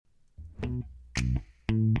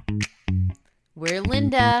We're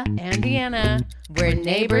Linda and Deanna. We're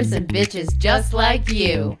neighbors and bitches just like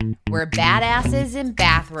you. We're badasses in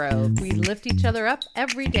bathrobes. We lift each other up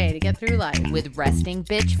every day to get through life. With resting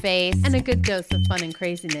bitch face. And a good dose of fun and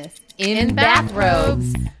craziness. In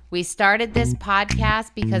bathrobes. We started this podcast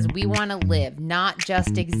because we want to live, not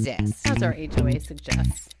just exist. As our HOA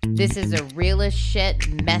suggests. This is a real as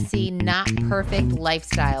shit, messy, not perfect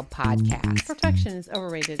lifestyle podcast. Perfection is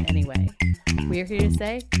overrated anyway. We're here to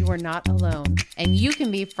say you are not alone. And you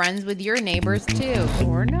can be friends with your neighbors too.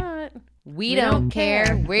 Or not. We don't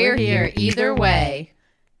care. We're here either way.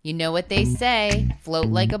 You know what they say, float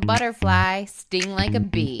like a butterfly, sting like a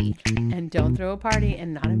bee. And don't throw a party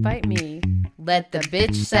and not invite me. Let the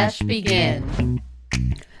bitch sesh begin.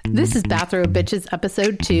 This is Bathrobe Bitches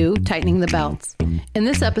episode 2, Tightening the Belts. In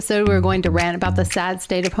this episode, we're going to rant about the sad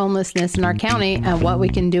state of homelessness in our county and what we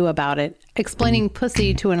can do about it. Explaining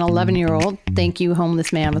pussy to an 11-year-old, thank you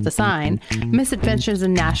homeless man with a sign, misadventures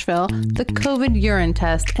in Nashville, the COVID urine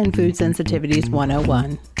test, and food sensitivities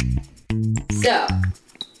 101. So,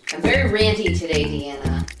 I'm very ranty today,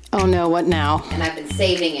 Deanna. Oh no, what now? And I've been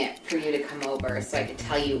saving it for you to come over so I can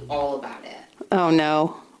tell you all about it. Oh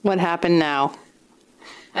no, what happened now?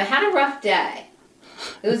 I had a rough day.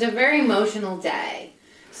 It was a very emotional day.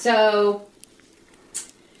 So,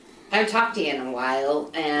 I haven't talked to you in a while,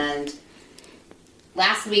 and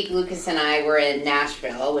last week Lucas and I were in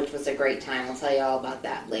Nashville, which was a great time. I'll tell you all about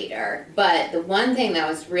that later. But the one thing that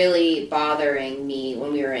was really bothering me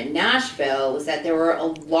when we were in Nashville was that there were a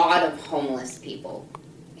lot of homeless people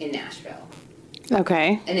in Nashville.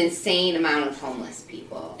 Okay. An insane amount of homeless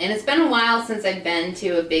people. And it's been a while since I've been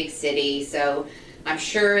to a big city, so I'm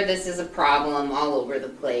sure this is a problem all over the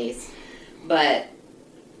place. But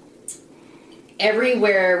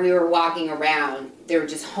everywhere we were walking around, there were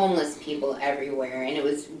just homeless people everywhere, and it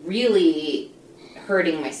was really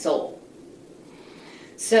hurting my soul.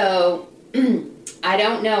 So, I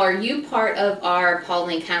don't know, are you part of our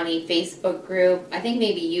Paulding County Facebook group? I think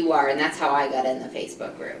maybe you are, and that's how I got in the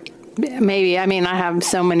Facebook group. Maybe. I mean, I have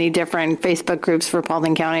so many different Facebook groups for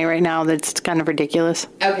Paulding County right now that's kind of ridiculous.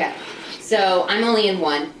 Okay. So, I'm only in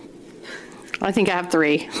one. I think I have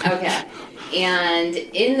 3. Okay. And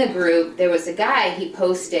in the group, there was a guy, he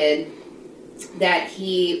posted that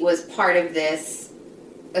he was part of this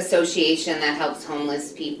association that helps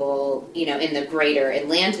homeless people, you know, in the greater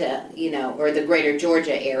Atlanta, you know, or the greater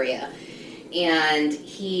Georgia area. And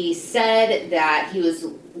he said that he was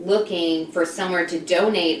looking for somewhere to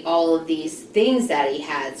donate all of these things that he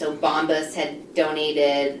had. So Bombas had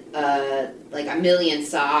donated like 1 million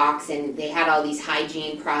socks, and they had all these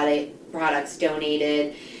hygiene products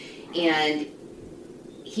donated. And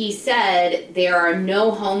he said there are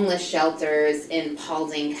no homeless shelters in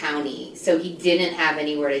Paulding County, so he didn't have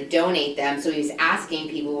anywhere to donate them, so he was asking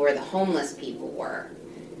people where the homeless people were.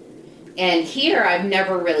 And here, I've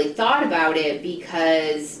never really thought about it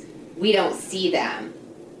because we don't see them,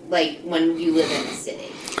 like when you live in the city.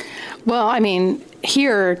 Well, I mean,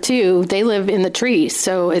 here, too, they live in the trees,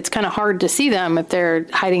 so it's kind of hard to see them if they're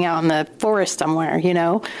hiding out in the forest somewhere, you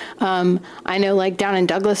know. I know, like, down in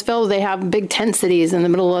Douglasville, they have big tent cities in the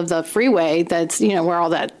middle of the freeway that's, you know,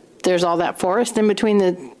 where there's all that forest in between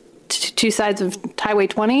the two sides of Highway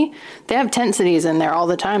 20. They have tent cities in there all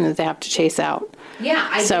the time that they have to chase out. Yeah,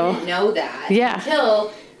 I didn't know that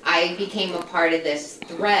until I became a part of this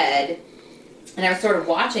thread, and I was sort of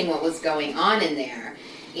watching what was going on in there.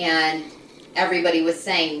 And everybody was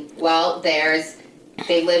saying, well, they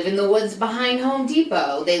live in the woods behind Home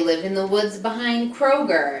Depot. They live in the woods behind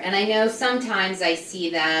Kroger. And I know sometimes I see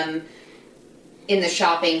them in the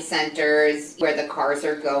shopping centers where the cars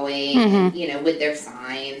are going, you know, with their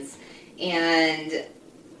signs. And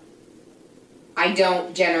I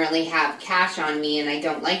don't generally have cash on me, and I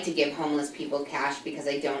don't like to give homeless people cash because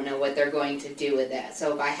I don't know what they're going to do with it.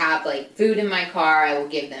 So if I have, like, food in my car, I will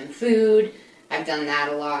give them food. I've done that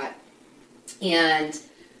a lot. And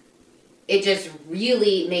it just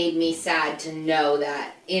really made me sad to know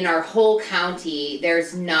that in our whole county,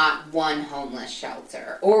 there's not one homeless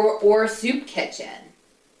shelter or soup kitchen.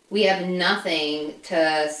 We have nothing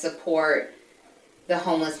to support the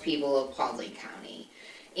homeless people of Paulding County.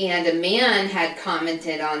 And a man had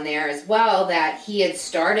commented on there as well that he had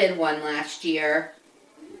started one last year,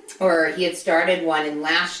 or he had started one, and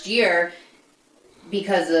last year,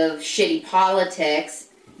 because of shitty politics,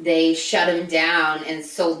 they shut him down and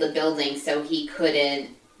sold the building so he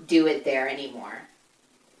couldn't do it there anymore.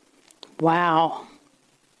 Wow.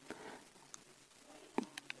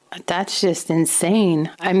 That's just insane.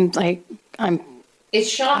 It's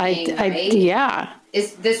shocking, right? Yeah.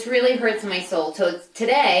 This really hurts my soul. So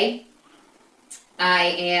today, I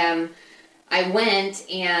am I went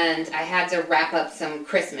and I had to wrap up some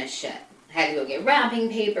Christmas shit. I had to go get wrapping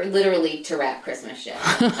paper, literally to wrap Christmas shit.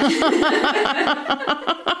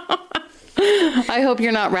 I hope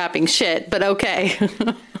you're not wrapping shit, but okay.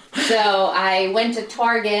 So I went to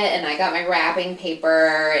Target and I got my wrapping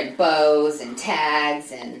paper and bows and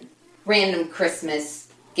tags and random Christmas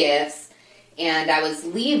gifts. And I was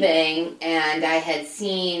leaving and I had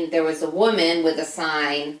seen there was a woman with a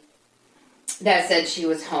sign that said she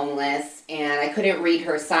was homeless, and I couldn't read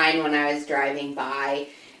her sign when I was driving by.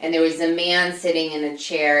 And there was a man sitting in a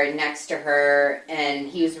chair next to her, and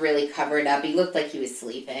he was really covered up. He looked like he was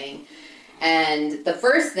sleeping. And the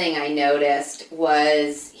first thing I noticed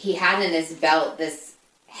was he had in his belt this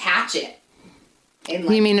hatchet.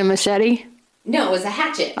 You mean a machete? No, it was a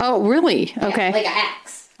hatchet. Oh, really? Okay. Yeah, like an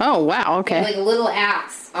axe. Oh, wow, okay. Like a little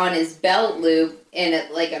axe on his belt loop,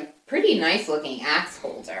 and like a pretty nice looking axe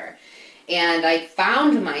holder. And I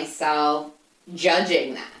found myself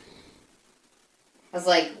judging that. I was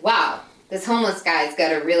like, wow, this homeless guy's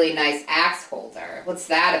got a really nice axe holder. What's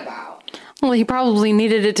that about? Well, he probably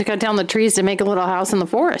needed it to cut down the trees to make a little house in the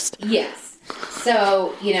forest. Yes.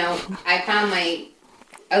 So, I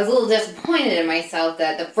was a little disappointed in myself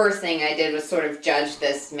that the first thing I did was sort of judge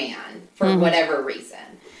this man for whatever reason.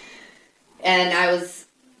 And I was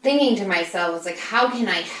thinking to myself, I was like, how can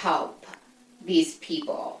I help these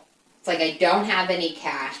people? It's like I don't have any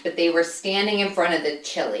cash, but they were standing in front of the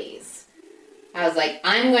Chili's. I was like,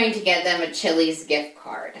 I'm going to get them a Chili's gift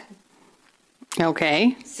card.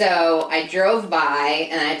 Okay. So I drove by,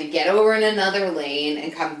 and I had to get over in another lane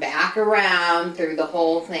and come back around through the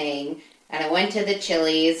whole thing. And I went to the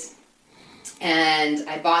Chili's, and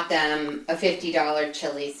I bought them a $50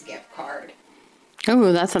 Chili's gift card.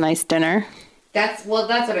 Oh, that's a nice dinner. That's what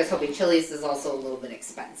I was hoping. Chili's is also a little bit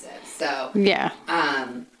expensive. So yeah.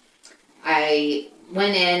 I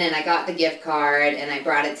went in and I got the gift card and I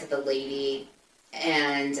brought it to the lady,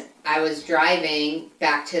 and I was driving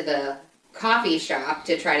back to the coffee shop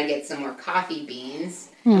to try to get some more coffee beans.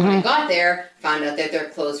 Mm-hmm. When I got there, found out that they're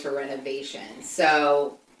closed for renovation.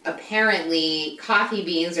 So apparently coffee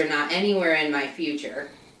beans are not anywhere in my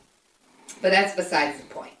future, but that's besides the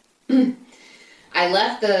point. I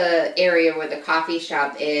left the area where the coffee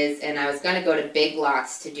shop is, and I was going to go to Big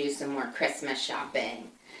Lots to do some more Christmas shopping.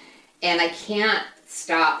 And I can't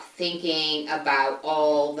stop thinking about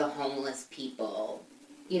all the homeless people,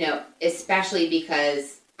 especially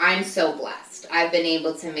because I'm so blessed. I've been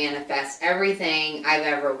able to manifest everything I've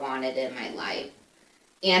ever wanted in my life.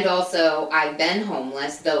 And also, I've been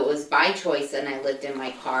homeless, though it was by choice and I lived in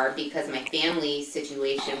my car because my family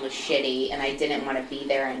situation was shitty and I didn't want to be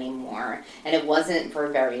there anymore. And it wasn't for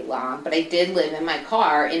very long, but I did live in my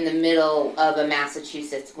car in the middle of a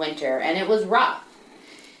Massachusetts winter, and it was rough.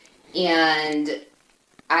 And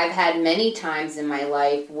I've had many times in my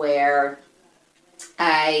life where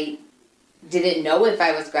I didn't know if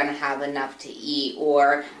I was going to have enough to eat,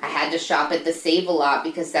 or I had to shop at the Save-A-Lot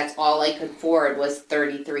because that's all I could afford was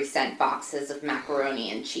 33-cent boxes of macaroni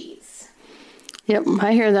and cheese. Yep,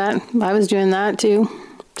 I hear that. I was doing that too.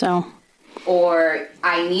 So. Or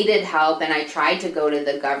I needed help and I tried to go to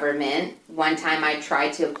the government. One time I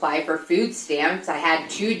tried to apply for food stamps. I had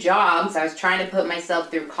 2 jobs. I was trying to put myself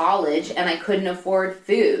through college and I couldn't afford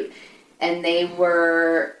food. And they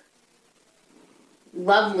were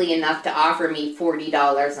lovely enough to offer me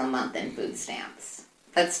 $40 a month in food stamps.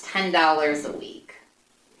 That's $10 a week.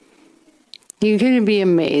 You're going to be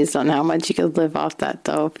amazed on how much you could live off that,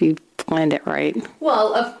 though, if you planned it right.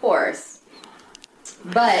 Well, of course.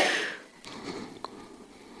 But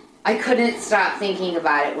I couldn't stop thinking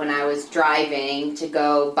about it when I was driving to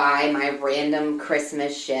go buy my random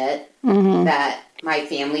Christmas shit that my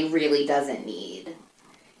family really doesn't need.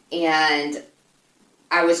 And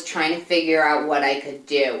I was trying to figure out what I could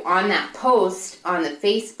do. On that post on the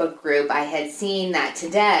Facebook group, I had seen that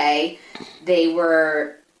today they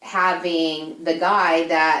were having the guy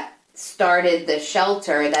that started the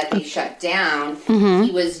shelter that they shut down.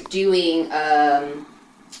 He was doing a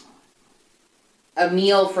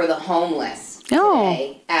meal for the homeless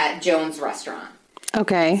today at Jones Restaurant.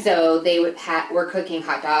 Okay. So they were cooking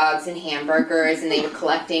hot dogs and hamburgers, and they were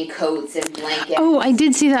collecting coats and blankets. Oh, I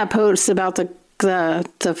did see that post about the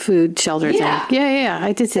food shelter thing. Yeah,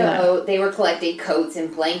 I did see that. So they were collecting coats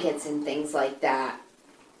and blankets and things like that.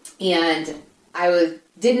 And I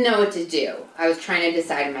didn't know what to do. I was trying to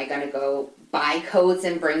decide, am I going to go buy coats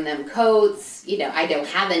and bring them coats? I don't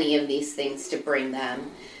have any of these things to bring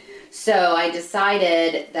them. So I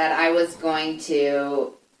decided that I was going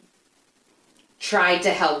to try to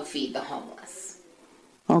help feed the homeless.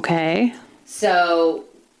 Okay. So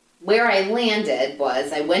where I landed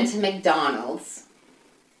was I went to McDonald's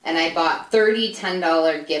and I bought 30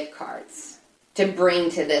 $10 gift cards to bring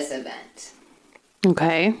to this event.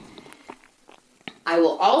 Okay. I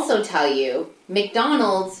will also tell you,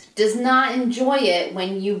 McDonald's does not enjoy it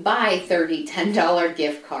when you buy 30 $10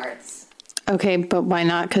 gift cards. Okay, but why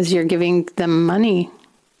not? Because you're giving them money.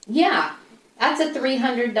 Yeah, that's a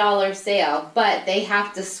 $300 sale, but they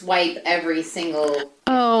have to swipe every single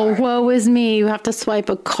card. Woe is me. You have to swipe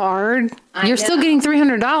a card? You're still getting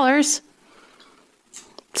 $300.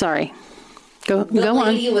 Sorry. Go on. The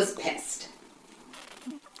lady was pissed.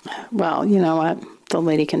 Well, you know what? The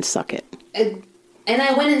lady can suck it. And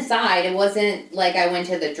I went inside. It wasn't like I went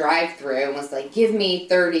to the drive-thru and was like, give me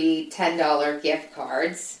 30 $10 gift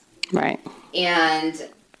cards. Right. And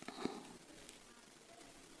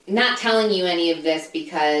not telling you any of this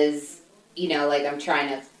because, you know, like I'm trying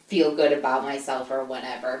to feel good about myself or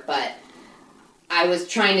whatever, but I was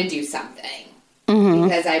trying to do something. Mm-hmm.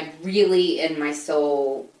 Because I really, in my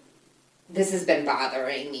soul, this has been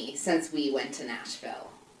bothering me since we went to Nashville.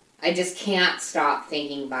 I just can't stop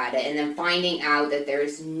thinking about it. And then finding out that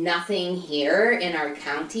there's nothing here in our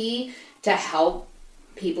county to help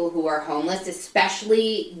people who are homeless,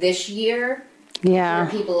 especially this year. Yeah.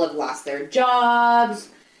 Where people have lost their jobs.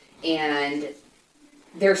 And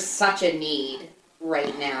there's such a need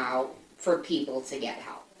right now for people to get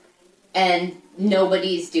help. And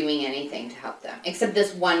nobody's doing anything to help them. Except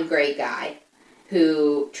this one great guy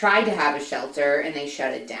who tried to have a shelter and they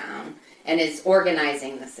shut it down. And is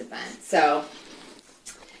organizing this event. So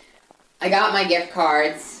I got my gift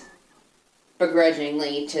cards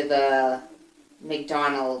begrudgingly to the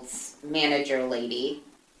McDonald's manager lady.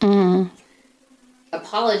 Mm-hmm.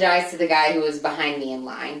 Apologized to the guy who was behind me in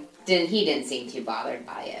line. He didn't seem too bothered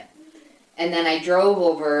by it. And then I drove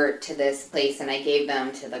over to this place and I gave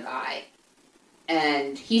them to the guy.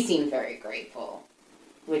 And he seemed very grateful,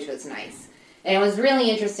 which was nice. And it was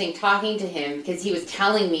really interesting talking to him because he was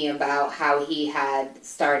telling me about how he had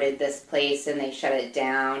started this place and they shut it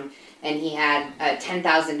down. And he had a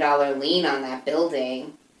 $10,000 lien on that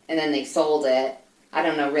building and then they sold it. I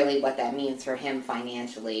don't know really what that means for him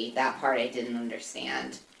financially. That part I didn't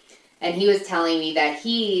understand. And he was telling me that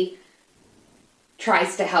he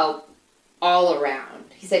tries to help all around.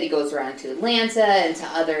 He said he goes around to Atlanta and to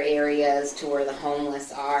other areas to where the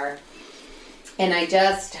homeless are. And I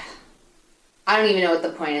don't even know what the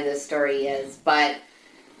point of this story is, and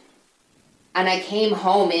I came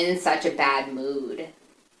home in such a bad mood.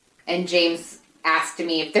 And James asked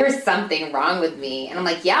me if there's something wrong with me. And I'm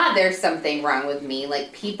like, yeah, there's something wrong with me.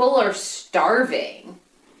 Like, people are starving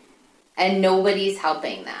and nobody's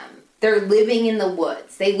helping them. They're living in the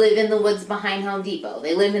woods. They live in the woods behind Home Depot.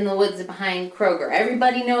 They live in the woods behind Kroger.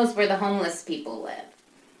 Everybody knows where the homeless people live.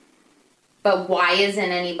 But why isn't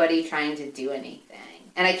anybody trying to do anything?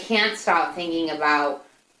 And I can't stop thinking about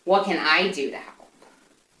what can I do to help.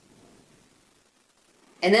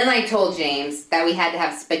 And then I told James that we had to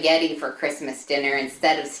have spaghetti for Christmas dinner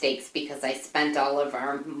instead of steaks because I spent all of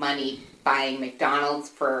our money buying McDonald's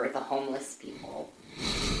for the homeless people.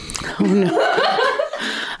 Oh, no.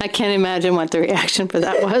 I can't imagine what the reaction for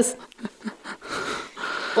that was.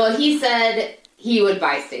 Well, he said he would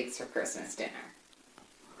buy steaks for Christmas dinner.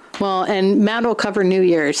 Well, and Matt will cover New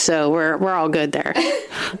Year's, so we're all good there.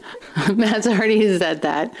 Matt's already said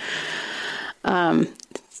that.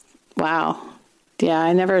 Wow. Yeah,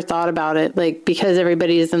 I never thought about it. Like, because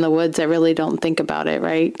everybody is in the woods, I really don't think about it,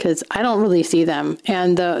 right? Because I don't really see them.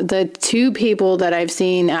 And the two people that I've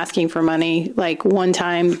seen asking for money, like one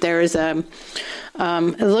time there was it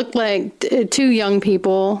looked like two young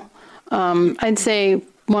people. I'd say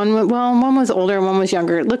one was older and one was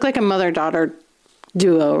younger. It looked like a mother-daughter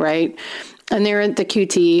duo, right? And they're at the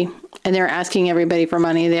QT and they're asking everybody for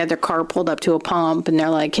money. They had their car pulled up to a pump and they're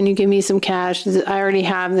like, can you give me some cash? I already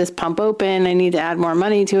have this pump open. I need to add more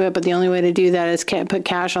money to it. But the only way to do that is put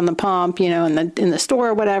cash on the pump, in the store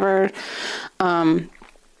or whatever.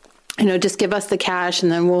 Just give us the cash and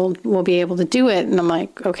then we'll be able to do it. And I'm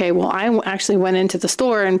like, okay, well, I actually went into the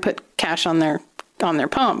store and put cash on their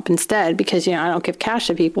pump instead because, I don't give cash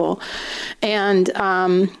to people. And,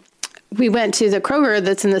 we went to the Kroger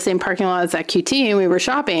that's in the same parking lot as that QT, and we were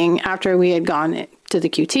shopping after we had gone to the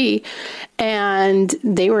QT, and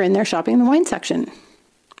they were in there shopping in the wine section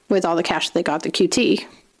with all the cash they got at the QT.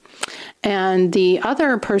 And the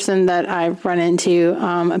other person that I've run into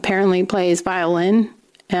apparently plays violin,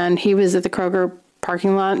 and he was at the Kroger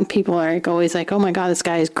parking lot, and people are always like, oh my God, this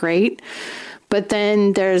guy is great. But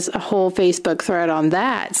then there's a whole Facebook thread on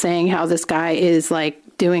that saying how this guy is like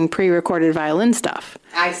doing pre-recorded violin stuff.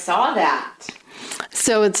 I saw that.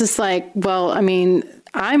 So it's just like, well, I mean,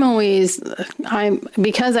 because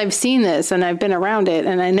I've seen this and I've been around it,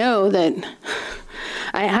 and I know that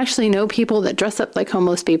I actually know people that dress up like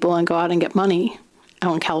homeless people and go out and get money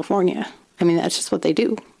out in California. I mean, that's just what they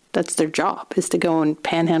do. That's their job, is to go and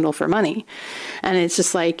panhandle for money. And it's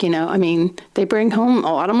just like, I mean, they bring home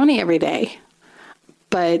a lot of money every day.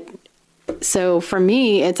 But so for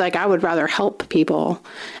me, it's like I would rather help people.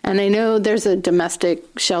 And I know there's a domestic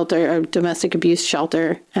shelter, or domestic abuse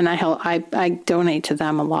shelter, and I donate to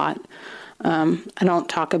them a lot. I don't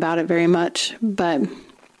talk about it very much, but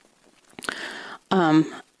I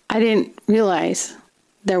didn't realize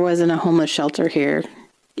there wasn't a homeless shelter here.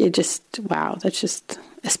 It just, wow, that's just,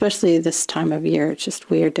 especially this time of year, it's just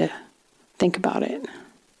weird to think about it.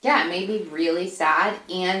 Yeah, it made me really sad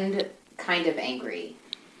and kind of angry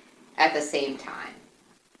at the same time.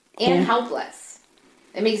 And helpless.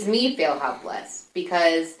 It makes me feel helpless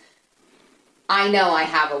because I know I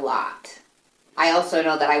have a lot. I also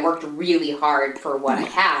know that I worked really hard for what I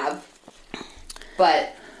have.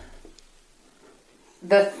 But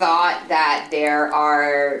the thought that there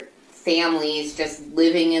are families just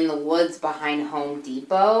living in the woods behind Home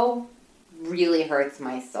Depot really hurts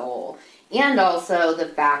my soul. And also the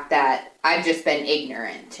fact that I've just been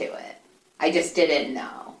ignorant to it. I just didn't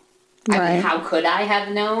know. Right. I mean, how could I have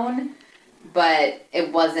known? But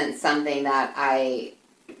it wasn't something that I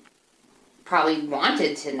probably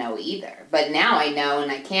wanted to know either. But now I know,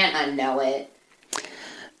 and I can't unknow it.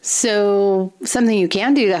 So something you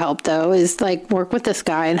can do to help, though, is like work with this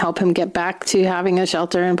guy and help him get back to having a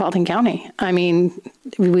shelter in Paulding County. I mean,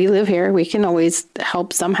 we live here. We can always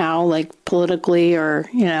help somehow, like politically or,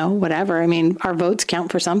 whatever. I mean, our votes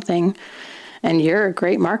count for something. And you're a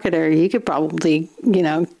great marketer. You could probably,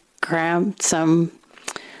 grab some,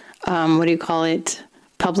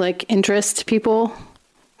 public interest people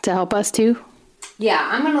to help us too. Yeah,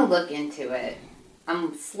 I'm going to look into it.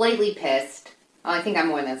 I'm slightly pissed. Oh, I think I'm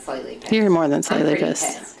more than slightly pissed. You're more than slightly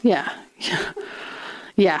pissed. Yeah.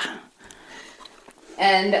 Yeah.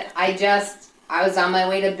 And I was on my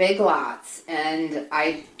way to Big Lots, and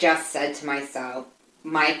I just said to myself,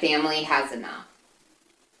 my family has enough.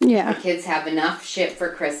 Yeah. The kids have enough shit for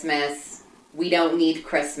Christmas. We don't need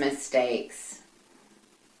Christmas steaks.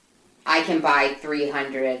 I can buy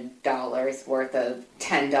 $300 worth of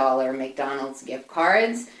 $10 McDonald's gift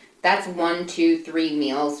cards. That's 1, 2, 3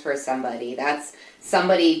 meals for somebody. That's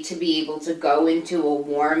somebody to be able to go into a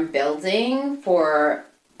warm building for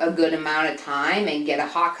a good amount of time and get a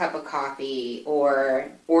hot cup of coffee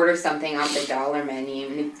or order something off the dollar menu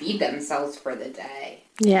and feed themselves for the day.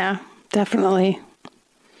 Yeah, definitely.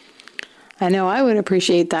 I know I would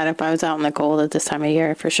appreciate that if I was out in the cold at this time of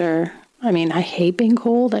year, for sure. I mean, I hate being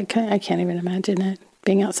cold. I can't even imagine it,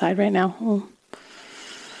 being outside right now. Oh.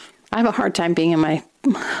 I have a hard time being in my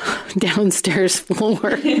downstairs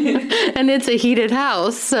floor, and it's a heated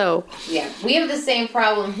house, so. Yeah, we have the same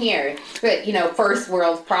problem here, but, first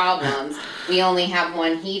world problems. We only have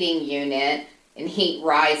one heating unit, and heat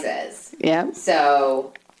rises. Yeah.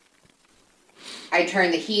 So I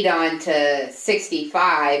turn the heat on to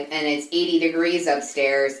 65, and it's 80 degrees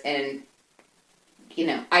upstairs, and,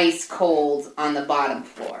 ice cold on the bottom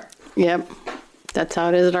floor. Yep, that's how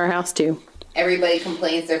it is at our house, too. Everybody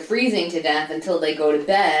complains they're freezing to death until they go to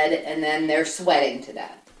bed, and then they're sweating to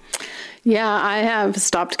death. Yeah, I have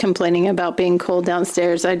stopped complaining about being cold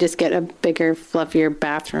downstairs. I just get a bigger, fluffier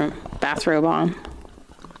bathrobe on.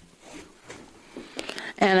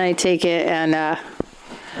 And I take it and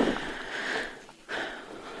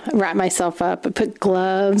wrap myself up. I put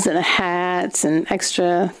gloves and a hat and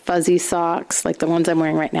extra fuzzy socks like the ones I'm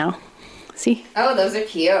wearing right now. See? Oh, those are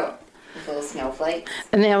cute. Little snowflakes.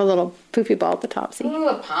 And they have a little poopy ball at the top, see? Ooh,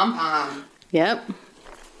 a pom-pom. Yep.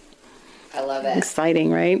 I love it.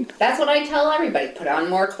 Exciting, right? That's what I tell everybody. Put on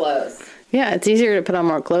more clothes. Yeah, it's easier to put on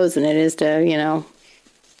more clothes than it is to,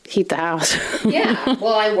 heat the house. Yeah.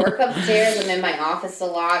 Well, I work upstairs. I'm in my office a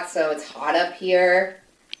lot, so it's hot up here.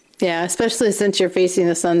 Yeah, especially since you're facing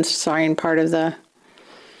the sunshine part of the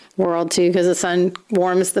world too, because the sun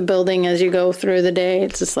warms the building as you go through the day.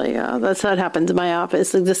 It's just like, that's what happens in my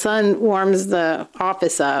office. Like the sun warms the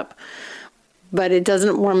office up, but it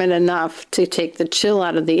doesn't warm it enough to take the chill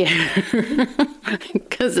out of the air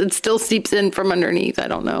because it still seeps in from underneath. I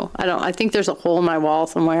don't know. I think there's a hole in my wall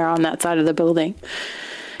somewhere on that side of the building.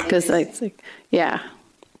 Because yeah.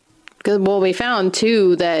 Because we found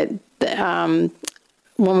too that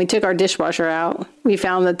when we took our dishwasher out, we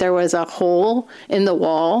found that there was a hole in the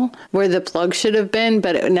wall where the plug should have been,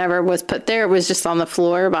 but it never was put there. It was just on the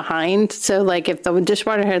floor behind. So, like, if the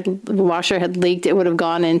washer had leaked, it would have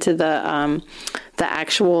gone into the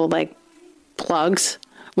actual, like, plugs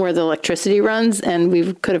where the electricity runs, and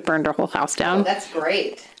we could have burned our whole house down. Oh, that's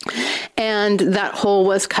great. And that hole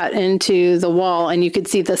was cut into the wall, and you could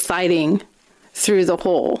see the siding through the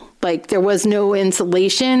hole. Like, there was no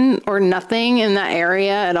insulation or nothing in that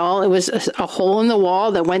area at all. It was a hole in the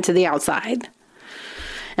wall that went to the outside.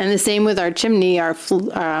 And the same with our chimney,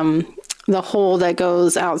 the hole that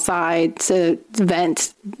goes outside to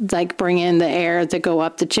vent, like bring in the air to go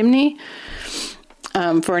up the chimney.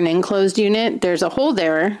 For an enclosed unit, there's a hole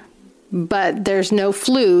there, but there's no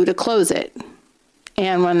flue to close it.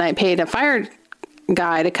 And when I paid a fire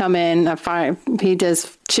guy to come in, he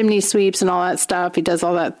does chimney sweeps and all that stuff. He does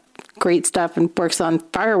all that great stuff and works on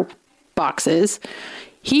fire boxes.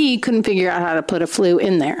 He couldn't figure out how to put a flue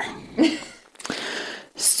in there.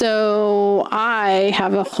 So I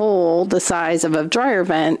have a hole the size of a dryer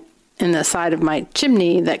vent in the side of my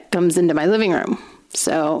chimney that comes into my living room.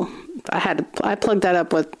 So I plugged that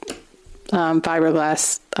up with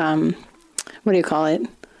fiberglass, what do you call it?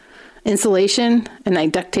 Insulation, and I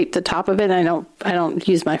duct taped the top of it. I don't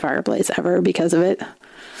use my fireplace ever because of it.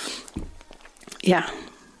 Yeah.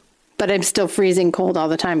 But I'm still freezing cold all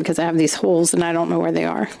the time because I have these holes and I don't know where they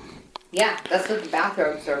are. Yeah, that's what the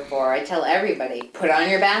bathrobes are for. I tell everybody, put on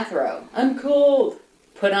your bathrobe. I'm cold.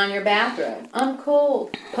 Put on your bathrobe. I'm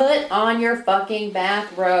cold. Put on your fucking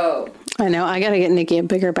bathrobe. I know. I got to get Nikki a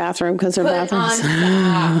bigger bathrobe because her bathrooms. Put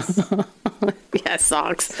on socks. Yeah,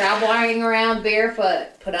 socks. Stop walking around barefoot.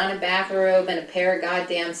 Put on a bathrobe and a pair of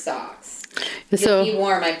goddamn socks. So, You'll be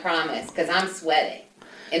warm, I promise, because I'm sweating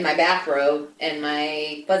in my bathrobe and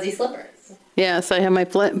my fuzzy slippers. Yeah, so I have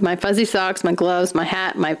my fuzzy socks, my gloves, my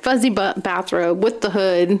hat, my fuzzy bathrobe with the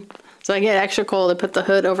hood. So I get extra cold. I put the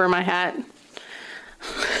hood over my hat.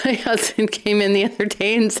 My husband came in the other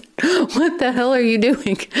day and said, "What the hell are you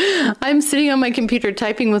doing?" I'm sitting on my computer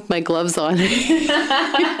typing with my gloves on. He's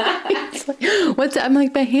like, "What's that?" I'm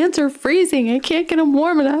like, "My hands are freezing. I can't get them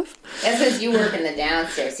warm enough." That's because you work in the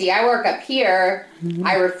downstairs. See, I work up here. Mm-hmm.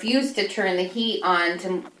 I refuse to turn the heat on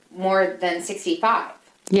to more than 65.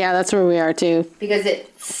 Yeah, that's where we are too. Because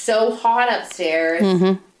it's so hot upstairs,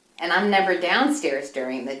 mm-hmm. and I'm never downstairs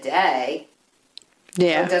during the day.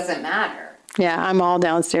 Yeah. So it doesn't matter. Yeah, I'm all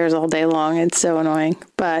downstairs all day long. It's so annoying.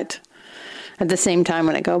 But at the same time,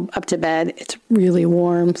 when I go up to bed, it's really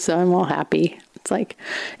warm, so I'm all happy. It's like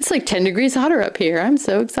 10 degrees hotter up here. I'm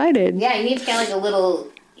so excited. Yeah, you need to get like a little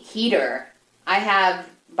heater. I have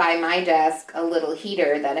by my desk a little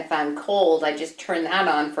heater that if I'm cold, I just turn that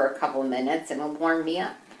on for a couple minutes and it'll warm me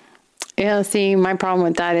up. Yeah, see, my problem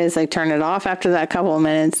with that is I turn it off after that couple of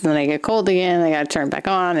minutes, and then I get cold again. I got to turn it back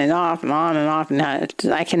on and off and on and off, and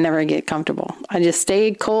I can never get comfortable. I just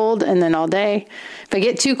stay cold, and then all day. If I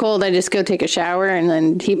get too cold, I just go take a shower and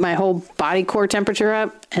then heat my whole body core temperature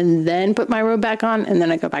up, and then put my robe back on, and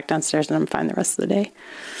then I go back downstairs, and I'm fine the rest of the day.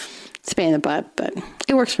 It's a pain in the butt, but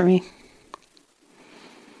it works for me.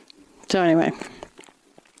 So anyway,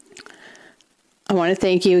 I want to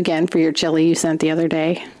thank you again for your chili you sent the other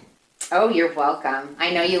day. Oh, you're welcome.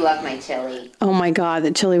 I know you love my chili. Oh my God,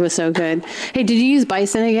 the chili was so good. Hey, did you use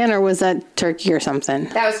bison again, or was that turkey or something?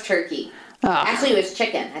 That was turkey. Oh. Actually, it was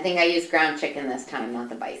chicken. I think I used ground chicken this time, not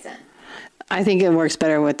the bison. I think it works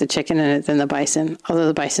better with the chicken in it than the bison, although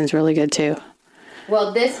the bison's really good too.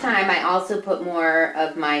 Well, this time I also put more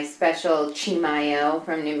of my special chimayo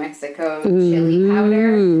from New Mexico chili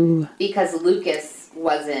powder because Lucas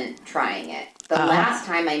wasn't trying it. The last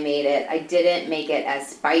time I made it, I didn't make it as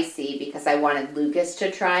spicy because I wanted Lucas to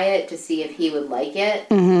try it to see if he would like it.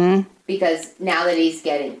 Mm-hmm. Because now that he's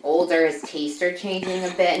getting older, his tastes are changing a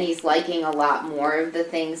bit, and he's liking a lot more of the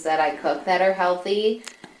things that I cook that are healthy.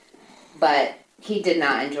 But he did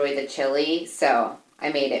not enjoy the chili, so I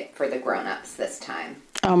made it for the grown-ups this time.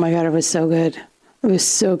 Oh my God, it was so good. It was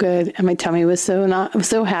so good. And my tummy was I was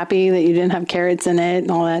so happy that you didn't have carrots in it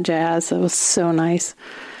and all that jazz. It was so nice.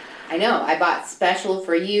 I know. I bought special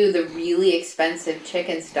for you the really expensive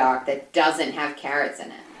chicken stock that doesn't have carrots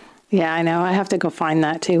in it. Yeah, I know. I have to go find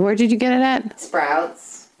that too. Where did you get it at?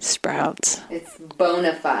 Sprouts. It's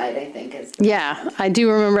bona fide, I think. Yeah, I do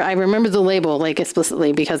remember. I remember the label like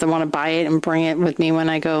explicitly because I want to buy it and bring it with me when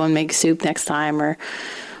I go and make soup next time or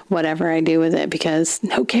whatever I do with it because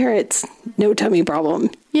no carrots, no tummy problem.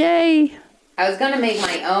 Yay! I was going to make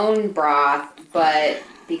my own broth, but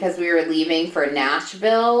because we were leaving for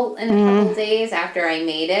Nashville in a couple days after I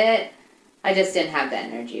made it, I just didn't have the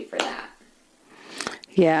energy for that.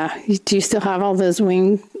 Yeah. Do you still have all those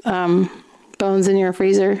wing bones in your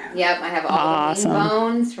freezer? Yep, I have all the wing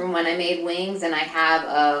bones from when I made wings, and I have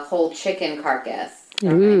a whole chicken carcass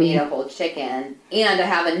from when I made a whole chicken. And I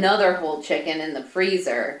have another whole chicken in the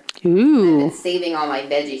freezer. Ooh. I've been saving all my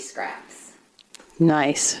veggie scraps.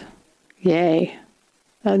 Nice. Yay.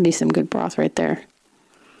 That would be some good broth right there.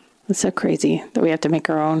 That's so crazy that we have to make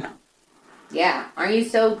our own. Yeah. Aren't you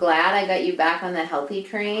so glad I got you back on the healthy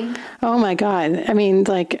train? Oh my God. I mean,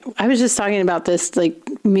 like, I was just talking about this, like,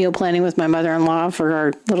 meal planning with my mother-in-law for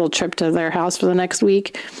our little trip to their house for the next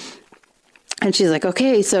week. And she's like,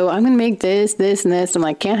 okay, so I'm going to make this, this, and this. I'm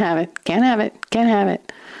like, can't have it. Can't have it. Can't have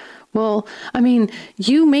it. Well, I mean,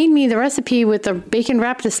 you made me the recipe with the bacon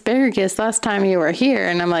wrapped asparagus last time you were here.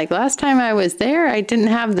 And I'm like, last time I was there, I didn't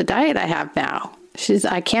have the diet I have now.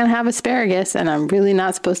 I can't have asparagus, and I'm really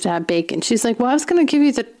not supposed to have bacon. She's like, well, I was going to give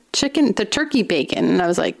you the turkey bacon. And I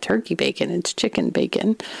was like, turkey bacon? It's chicken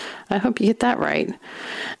bacon. I hope you get that right.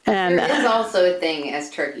 And there is also a thing as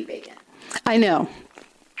turkey bacon. I know.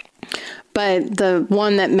 But the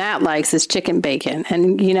one that Matt likes is chicken bacon.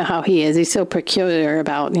 And you know how he is. He's so peculiar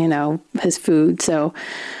about, his food. So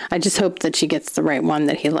I just hope that she gets the right one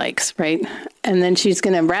that he likes, right? And then she's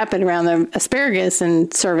going to wrap it around the asparagus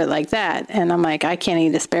and serve it like that. And I'm like, I can't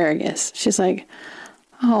eat asparagus. She's like,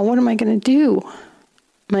 oh, what am I going to do?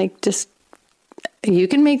 I'm like, you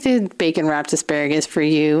can make the bacon wrapped asparagus for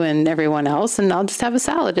you and everyone else, and I'll just have a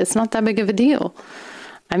salad. It's not that big of a deal.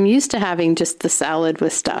 I'm used to having just the salad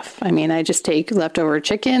with stuff. I mean, I just take leftover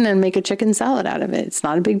chicken and make a chicken salad out of it. It's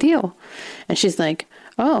not a big deal. And she's like,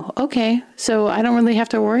 oh, okay. So I don't really have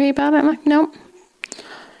to worry about it? I'm like, nope.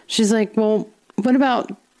 She's like, well, what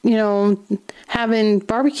about, having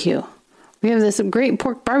barbecue? We have this great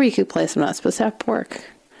pork barbecue place. I'm not supposed to have pork.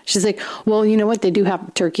 She's like, well, you know what? They do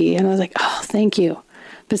have turkey. And I was like, oh, thank you.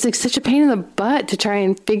 But it's like such a pain in the butt to try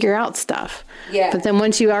and figure out stuff. Yeah. But then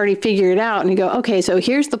once you already figure it out and you go, okay, so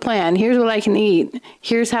here's the plan. Here's what I can eat.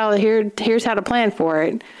 Here's how to plan for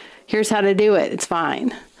it. Here's how to do it. It's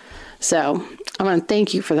fine. So I want to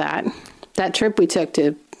thank you for that. That trip we took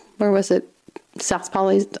to, where was it? South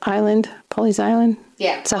Pawleys Island?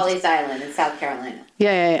 Yeah, Pawleys Island in South Carolina.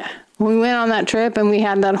 Yeah. We went on that trip and we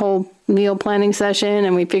had that whole meal planning session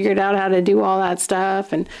and we figured out how to do all that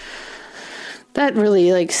stuff, and that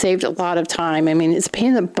really saved a lot of time. I mean, it's a pain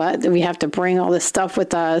in the butt that we have to bring all this stuff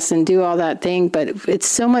with us and do all that thing, but it's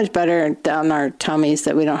so much better down our tummies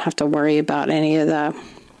that we don't have to worry about any of the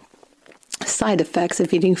side effects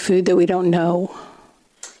of eating food that we don't know.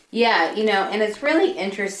 Yeah, and it's really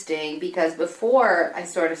interesting because before I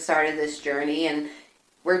sort of started this journey, and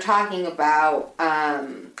we're talking about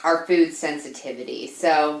our food sensitivity.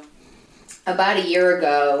 So about a year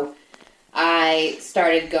ago, I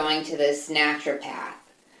started going to this naturopath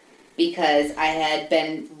because I had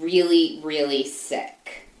been really, really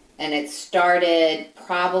sick. And it started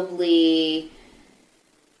probably,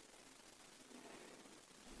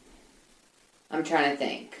 I'm trying to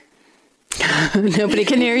think. Nobody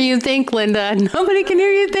can hear you think, Linda. Nobody can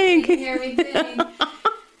hear you think. Hear me think.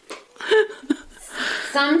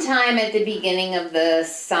 Sometime at the beginning of the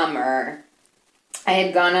summer, I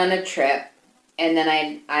had gone on a trip, and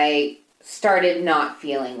then I started not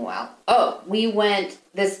feeling well.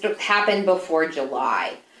 This happened before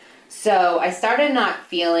July. So I started not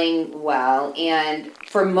feeling well, and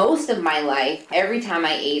for most of my life, every time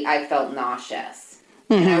I ate, I felt nauseous.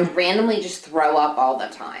 Mm-hmm. And I would randomly just throw up all the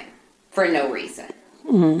time for no reason.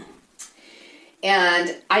 Mm-hmm.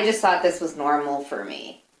 And I just thought this was normal for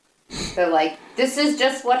me. So, this is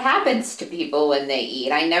just what happens to people when they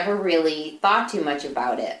eat. I never really thought too much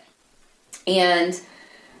about it. And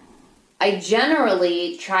I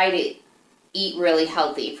generally try to eat really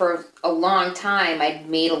healthy. For a long time, I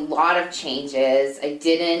made a lot of changes. I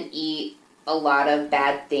didn't eat a lot of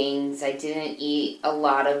bad things. I didn't eat a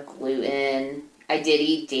lot of gluten. I did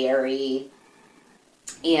eat dairy.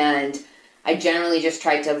 And I generally just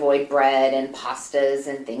tried to avoid bread and pastas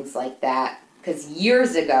and things like that. Because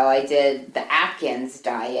years ago, I did the Atkins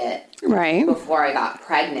diet before I got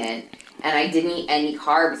pregnant. And I didn't eat any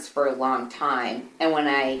carbs for a long time. And when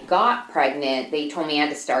I got pregnant, they told me I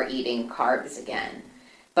had to start eating carbs again.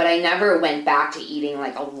 But I never went back to eating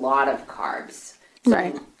a lot of carbs.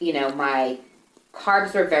 So, my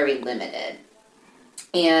carbs were very limited.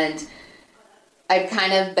 And I've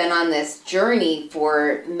kind of been on this journey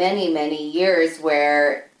for many, many years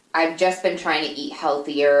where I've just been trying to eat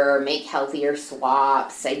healthier, make healthier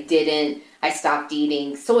swaps. I stopped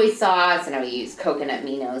eating soy sauce and I would use coconut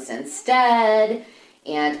aminos instead,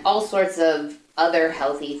 and all sorts of other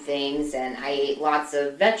healthy things. And I ate lots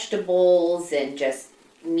of vegetables and just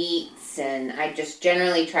meats, and I just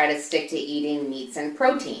generally try to stick to eating meats and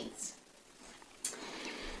proteins.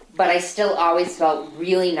 But I still always felt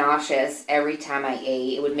really nauseous every time I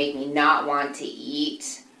ate. It would make me not want to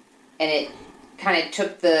eat, and it kind of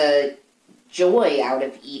took the joy out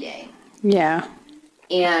of eating. Yeah.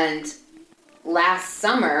 And last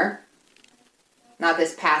summer, not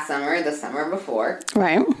this past summer, the summer before.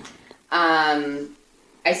 Right.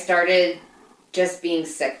 I started just being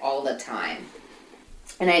sick all the time.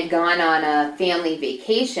 And I'd gone on a family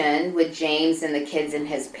vacation with James and the kids and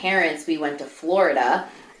his parents. We went to Florida.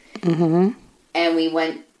 Mm-hmm. And we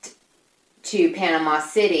went to Panama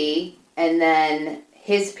City. And then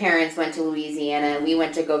his parents went to Louisiana. And we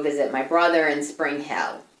went to go visit my brother in Spring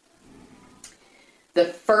Hill. The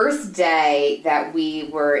first day that we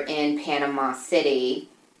were in Panama City,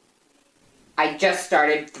 I just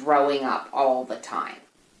started throwing up all the time.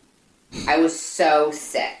 I was so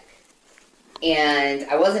sick. And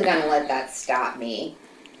I wasn't going to let that stop me.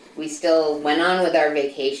 We still went on with our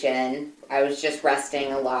vacation. I was just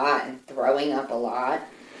resting a lot and throwing up a lot.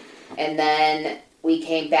 And then we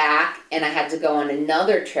came back, and I had to go on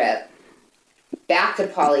another trip back to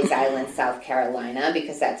Pawleys Island, South Carolina,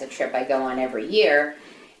 because that's a trip I go on every year.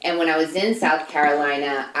 And when I was in South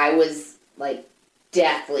Carolina, I was, like,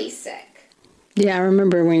 deathly sick. Yeah, I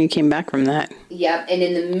remember when you came back from that. Yep, and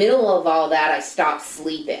in the middle of all that, I stopped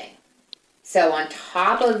sleeping. So on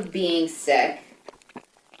top of being sick,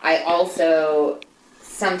 I also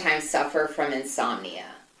sometimes suffer from insomnia.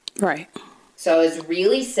 Right. So I was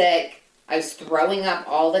really sick. I was throwing up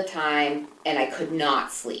all the time, and I could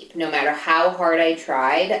not sleep. No matter how hard I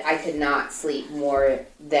tried, I could not sleep more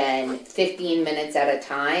than 15 minutes at a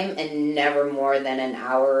time and never more than an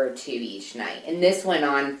hour or two each night. And this went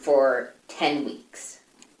on for 10 weeks.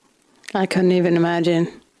 I couldn't even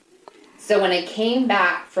imagine. So when I came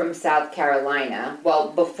back from South Carolina,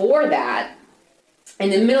 well, before that,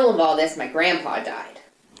 in the middle of all this, my grandpa died.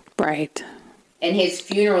 Right. And his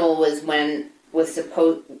funeral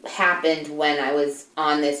happened when I was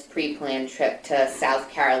on this pre-planned trip to South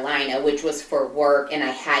Carolina, which was for work, and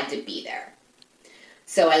I had to be there.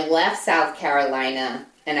 So I left South Carolina,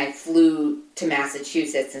 and I flew to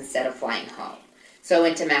Massachusetts instead of flying home. So I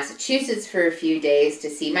went to Massachusetts for a few days to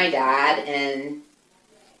see my dad and,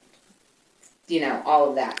 all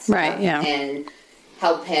of that stuff. Right, yeah. And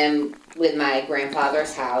help him with my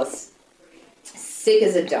grandfather's house. Sick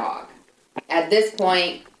as a dog. At this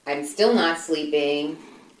point, I'm still not sleeping.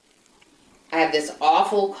 I have this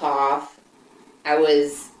awful cough. I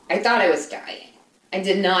thought I was dying. I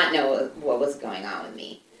did not know what was going on with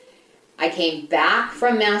me. I came back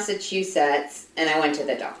from Massachusetts, and I went to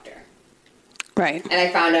the doctor. Right. And I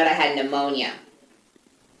found out I had pneumonia.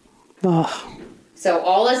 Oh. So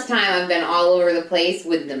all this time, I've been all over the place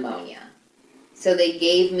with pneumonia. So they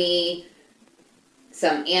gave me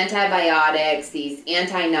some antibiotics, these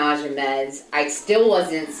anti-nausea meds. I still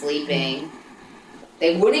wasn't sleeping.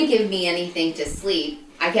 They wouldn't give me anything to sleep.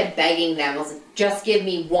 I kept begging them. I was like, just give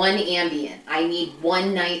me one Ambien. I need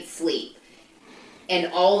one night's sleep.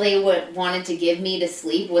 And all they wanted to give me to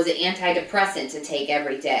sleep was an antidepressant to take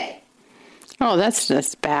every day. Oh, that's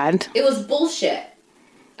just bad. It was bullshit.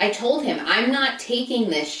 I told him, I'm not taking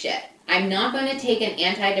this shit. I'm not going to take an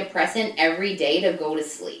antidepressant every day to go to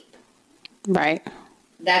sleep. Right.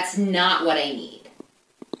 That's not what I need.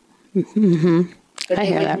 Mm-hmm. But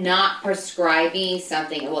they would not prescribe me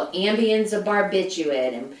something. Well, Ambien's a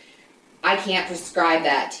barbiturate, and I can't prescribe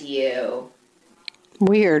that to you.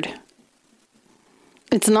 Weird.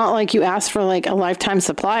 It's not like you asked for like a lifetime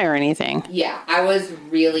supply or anything. Yeah, I was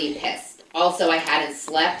really pissed. Also, I hadn't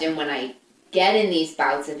slept, and when I get in these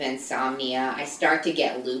bouts of insomnia, I start to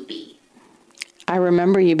get loopy. I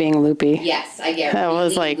remember you being loopy. Yes, I get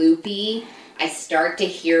really loopy. I start to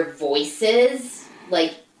hear voices,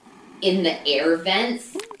 like, in the air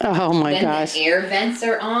vents. Oh, my gosh. When the air vents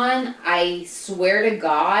are on, I swear to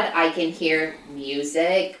God, I can hear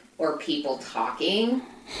music or people talking.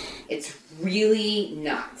 It's really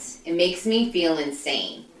nuts. It makes me feel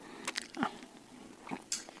insane.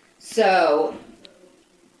 So,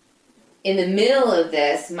 in the middle of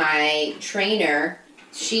this, my trainer,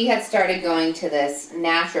 she had started going to this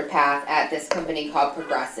naturopath at this company called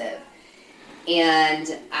Progressive. And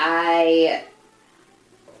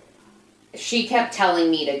she kept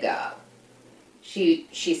telling me to go. She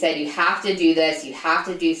said, you have to do this, you have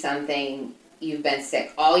to do something. You've been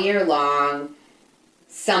sick all year long.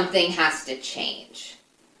 Something has to change.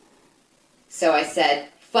 So I said,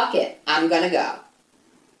 fuck it, I'm gonna go.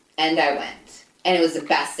 And I went. And it was the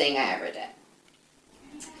best thing I ever did.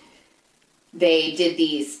 They did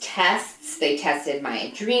these tests. They tested my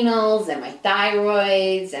adrenals and my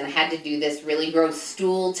thyroids, and I had to do this really gross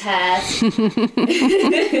stool test where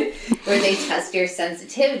they test your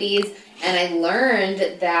sensitivities. And I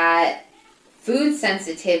learned that food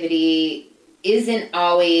sensitivity isn't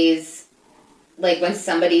always like when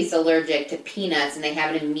somebody's allergic to peanuts and they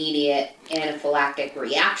have an immediate anaphylactic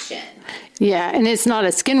reaction. Yeah, and it's not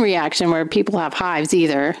a skin reaction where people have hives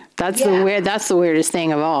either. That's the weirdest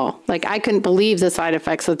thing of all. Like, I couldn't believe the side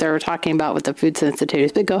effects that they were talking about with the food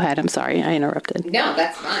sensitivities. But go ahead. I'm sorry. I interrupted. No,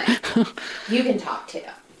 that's fine. You can talk too.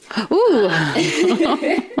 Ooh.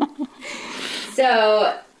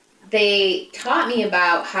 So they taught me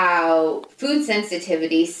about how food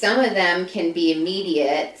sensitivity, some of them can be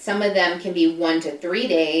immediate, some of them can be 1 to 3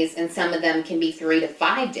 days, and some of them can be 3 to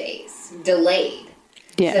 5 days delayed.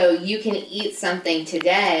 Yeah. So you can eat something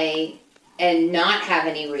today and not have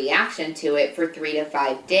any reaction to it for 3 to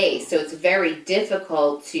 5 days. So it's very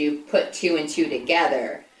difficult to put 2 and 2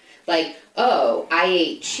 together. Like, oh, I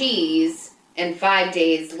ate cheese and 5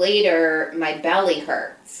 days later my belly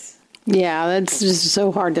hurts. Yeah, that's just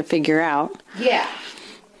so hard to figure out. Yeah.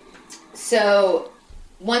 So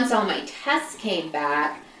once all my tests came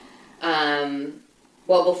back,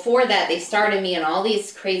 well, before that, they started me on all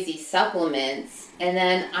these crazy supplements, and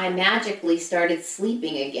then I magically started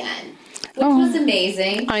sleeping again, which was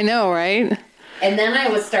amazing. I know, right? And then I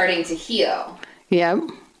was starting to heal. Yep.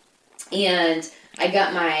 And I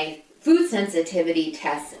got my food sensitivity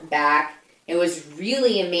tests back. It was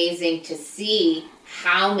really amazing to see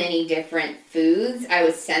how many different foods I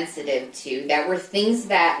was sensitive to that were things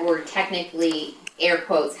that were technically, air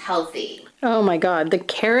quotes, healthy. Oh my God. The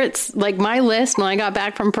carrots, like my list, when I got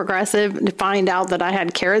back from Progressive to find out that I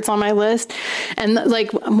had carrots on my list. And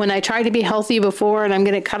like when I tried to be healthy before and I'm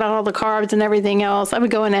going to cut out all the carbs and everything else, I would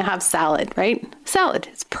go in and have salad, right? Salad.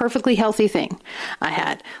 It's a perfectly healthy thing. I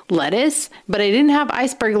had lettuce, but I didn't have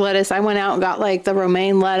iceberg lettuce. I went out and got like the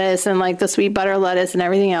romaine lettuce and like the sweet butter lettuce and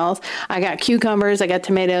everything else. I got cucumbers, I got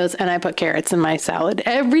tomatoes, and I put carrots in my salad.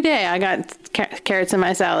 Every day I got carrots in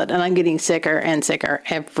my salad, and I'm getting sicker and sicker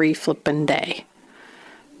every flippin' day.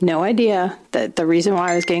 No idea that the reason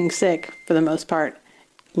why I was getting sick for the most part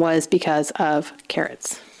was because of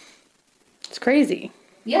carrots. It's crazy.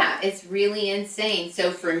 Yeah, it's really insane.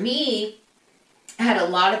 So for me, I had a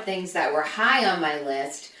lot of things that were high on my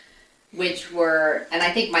list, which were, and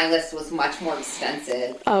I think my list was much more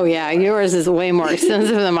extensive. Oh yeah, yours is way more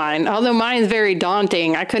extensive than mine. Although mine's very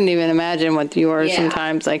daunting. I couldn't even imagine what yours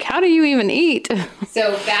sometimes. Like, how do you even eat?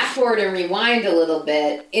 So fast forward and rewind a little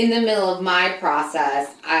bit. In the middle of my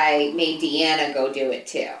process, I made Deanna go do it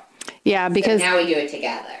too. Yeah, because so now we do it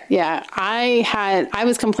together. Yeah, I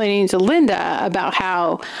was complaining to Linda about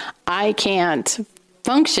how I can't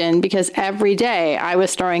function because every day I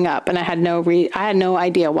was throwing up and I had no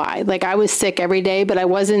idea why. Like, I was sick every day, but there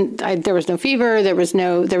was no fever, there was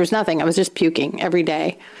nothing. I was just puking every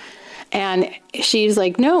day. And she's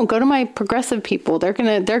like, no, go to my Progressive people. They're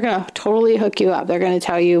going to totally hook you up. They're going to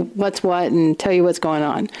tell you what's what and tell you what's going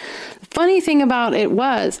on. The funny thing about it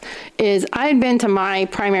is I'd been to my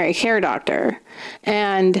primary care doctor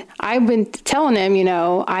and I've been telling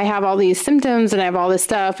him, I have all these symptoms and I have all this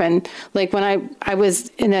stuff. And like when I was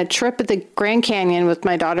in a trip at the Grand Canyon with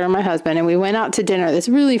my daughter and my husband, and we went out to dinner at this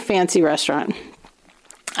really fancy restaurant.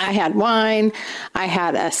 I had wine, I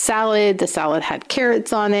had a salad, the salad had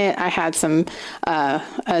carrots on it, I had some,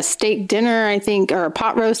 a steak dinner, I think, or a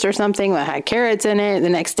pot roast or something that had carrots in it. The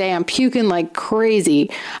next day I'm puking like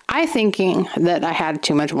crazy. I thinking that I had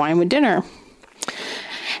too much wine with dinner.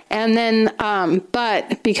 And then,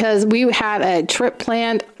 but because we had a trip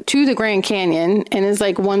planned to the Grand Canyon, and it's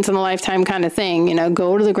like once in a lifetime kind of thing,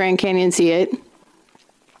 go to the Grand Canyon, see it.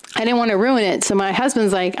 I didn't want to ruin it. So my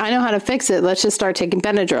husband's like, I know how to fix it. Let's just start taking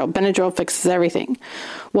Benadryl. Benadryl fixes everything.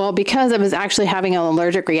 Well, because I was actually having an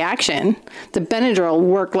allergic reaction, the Benadryl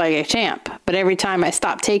worked like a champ. But every time I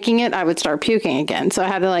stopped taking it, I would start puking again. So I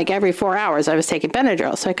had to every 4 hours, I was taking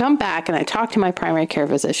Benadryl. So I come back and I talk to my primary care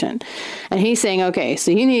physician. And he's saying, okay,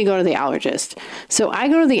 so you need to go to the allergist. So I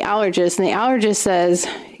go to the allergist and the allergist says,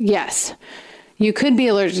 yes, you could be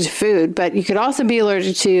allergic to food, but you could also be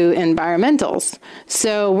allergic to environmentals.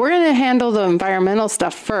 So we're going to handle the environmental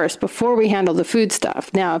stuff first before we handle the food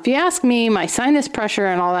stuff. Now, if you ask me, my sinus pressure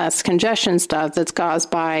and all that congestion stuff that's caused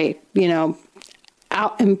by,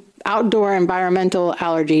 outdoor environmental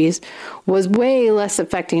allergies was way less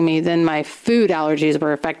affecting me than my food allergies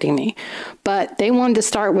were affecting me. But they wanted to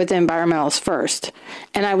start with the environmentals first.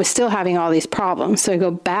 And I was still having all these problems. So I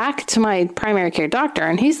go back to my primary care doctor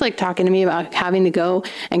and he's talking to me about having to go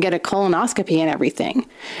and get a colonoscopy and everything.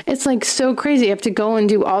 It's so crazy. You have to go and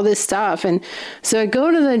do all this stuff. And so I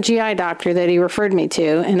go to the GI doctor that he referred me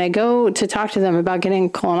to and I go to talk to them about getting a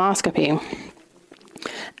colonoscopy.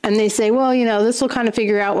 And they say, well, this will kind of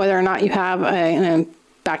figure out whether or not you have a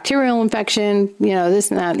bacterial infection, this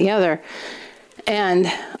and that and the other.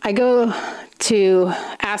 And I go to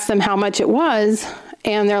ask them how much it was.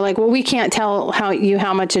 And they're like, well, we can't tell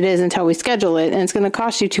how much it is until we schedule it. And it's going to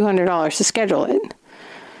cost you $200 to schedule it.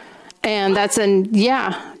 And that's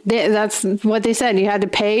what they said. You had to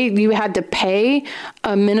pay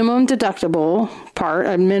a minimum deductible part,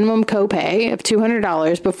 a minimum copay of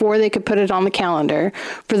 $200 before they could put it on the calendar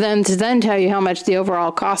for them to then tell you how much the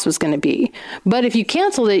overall cost was going to be. But if you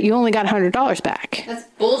canceled it, you only got $100 back. That's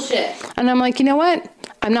bullshit. And I'm like, you know what?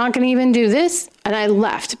 I'm not going to even do this. And I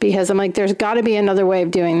left because I'm like, there's got to be another way of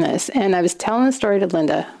doing this. And I was telling the story to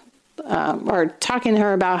Linda. Or talking to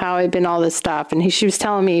her about how I'd been all this stuff. And she was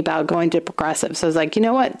telling me about going to Progressive. So I was like, you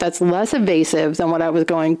know what? That's less invasive than what I was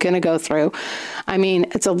going to go through. I mean,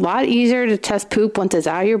 it's a lot easier to test poop once it's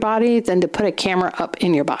out of your body than to put a camera up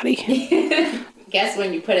in your body. Guess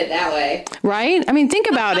when you put it that way. Right? I mean, think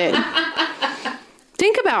about it.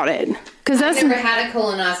 Think about it. Because I've never had a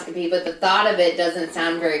colonoscopy, but the thought of it doesn't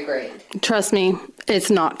sound very great. Trust me, it's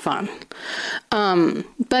not fun.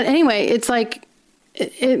 But anyway, it's like,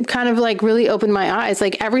 it kind of like really opened my eyes.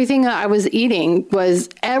 Like everything I was eating was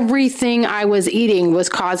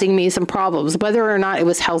causing me some problems, whether or not it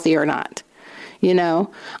was healthy or not. You know,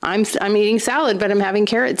 I'm eating salad, but I'm having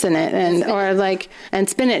carrots in it and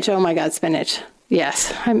spinach. Oh my God, spinach.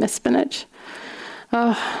 Yes. I miss spinach.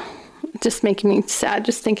 Oh, just making me sad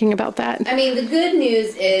just thinking about that. I mean, the good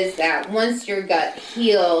news is that once your gut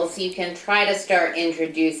heals, you can try to start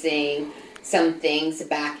introducing some things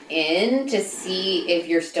back in to see if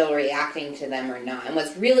you're still reacting to them or not. And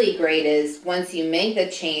what's really great is once you make the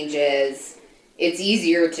changes, it's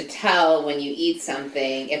easier to tell when you eat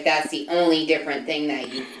something if that's the only different thing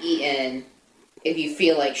that you've eaten, if you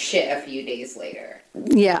feel like shit a few days later.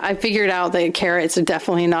 Yeah, I figured out that carrots are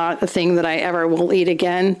definitely not a thing that I ever will eat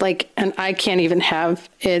again. And I can't even have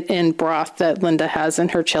it in broth that Linda has in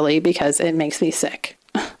her chili because it makes me sick.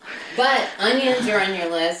 But onions are on your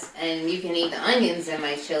list, and you can eat the onions in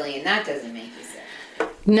my chili, and that doesn't make you sick.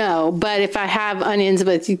 No, but if I have onions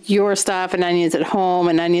with your stuff and onions at home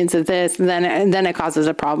and onions of this, then it causes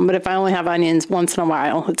a problem. But if I only have onions once in a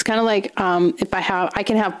while, it's kind of like if I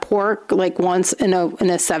can have pork like once in a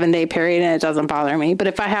 7-day period, and it doesn't bother me. But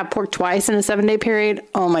if I have pork twice in a 7-day period,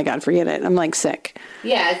 oh my God, forget it. I'm like sick.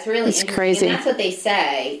 Yeah, it's really crazy. And that's what they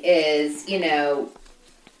say is,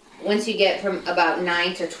 once you get from about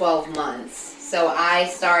 9 to 12 months. So I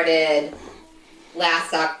started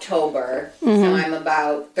last October, so I'm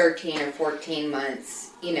about 13 or 14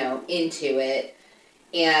 months, into it.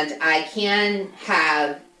 And I can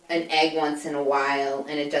have an egg once in a while,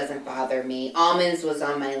 and it doesn't bother me. Almonds was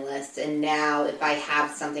on my list, and now if I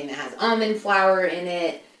have something that has almond flour in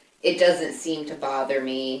it, it doesn't seem to bother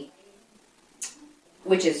me,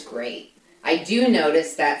 which is great. I do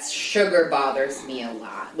notice that sugar bothers me a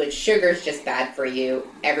lot, which sugar is just bad for you.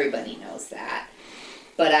 Everybody knows that.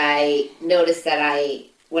 But I notice that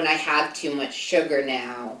when I have too much sugar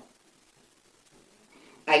now,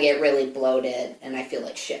 I get really bloated and I feel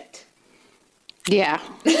like shit. Yeah.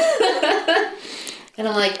 And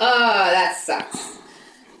I'm like, oh, that sucks.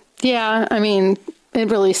 Yeah, I mean, it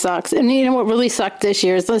really sucks. And you know what really sucked this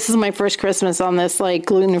year is this is my first Christmas on this like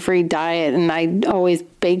gluten-free diet, and I always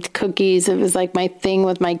baked cookies. It was like my thing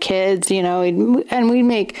with my kids, and we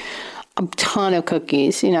make a ton of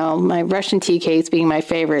cookies, my Russian tea cakes being my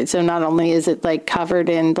favorite. So not only is it like covered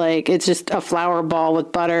in like, it's just a flour ball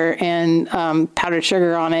with butter and powdered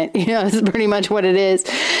sugar on it. It's pretty much what it is.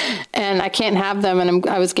 And I can't have them. And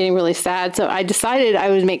I was getting really sad. So I decided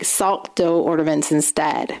I would make salt dough ornaments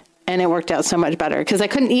instead. And it worked out so much better because I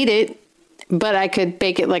couldn't eat it, but I could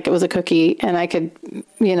bake it like it was a cookie, and I could,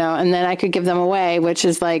 and then I could give them away, which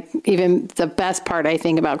is like even the best part I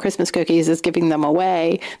think about Christmas cookies is giving them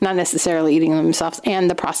away, not necessarily eating them themselves, and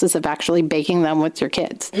the process of actually baking them with your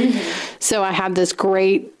kids. Mm-hmm. So I had this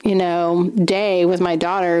great, day with my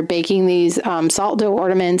daughter baking these salt dough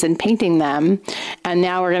ornaments and painting them. And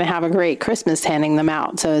now we're going to have a great Christmas handing them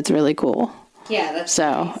out. So it's really cool. Yeah, that's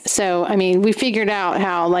nice. So, I mean, we figured out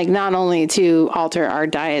how, like, not only to alter our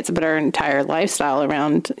diets, but our entire lifestyle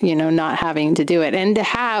around, not having to do it. And to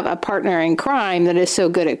have a partner in crime that is so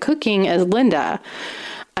good at cooking as Linda.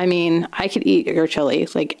 I mean, I could eat your chili,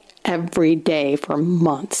 like, every day for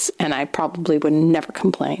months, and I probably would never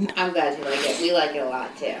complain. I'm glad you like it. We like it a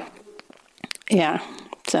lot, too. Yeah.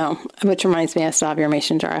 So, which reminds me, I still have your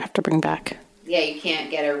mason jar I have to bring back. Yeah, you can't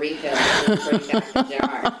get a refill and bring back the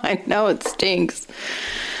jar. I know, it stinks.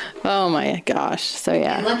 Oh my gosh. So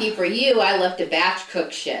yeah. And lucky for you, I love to batch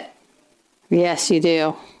cook shit. Yes, you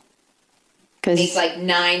do. Make like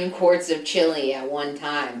 9 quarts of chili at one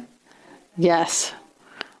time. Yes.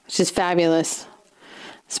 Which is fabulous.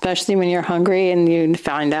 Especially when you're hungry and you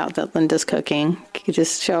find out that Linda's cooking. You could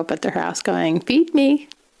just show up at their house going, feed me.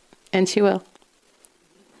 And she will.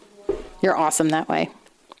 You're awesome that way.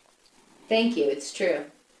 Thank you. It's true.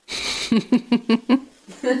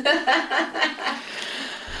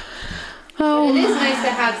 Oh. But it is nice to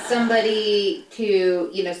have somebody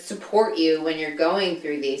to, support you when you're going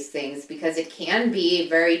through these things, because it can be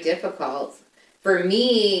very difficult. For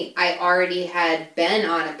me, I already had been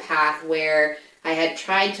on a path where I had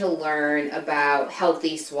tried to learn about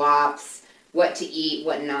healthy swaps, what to eat,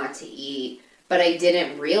 what not to eat, but I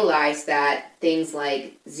didn't realize that things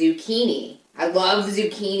like zucchini, I love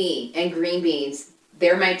zucchini and green beans.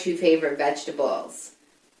 They're my 2 favorite vegetables.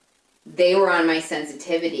 They were on my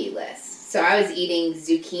sensitivity list. So I was eating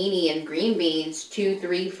zucchini and green beans 2,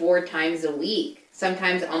 3, 4 times a week,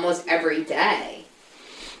 sometimes almost every day.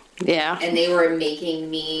 Yeah. And they were making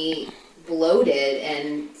me bloated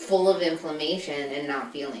and full of inflammation and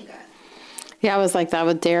not feeling good. Yeah, I was like that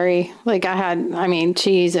with dairy. Like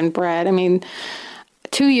cheese and bread.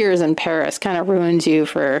 2 years in Paris kind of ruins you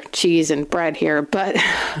for cheese and bread here, but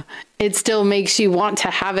it still makes you want to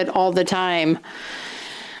have it all the time.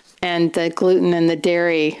 And the gluten and the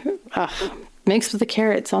dairy mixed with the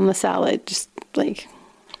carrots on the salad, just like,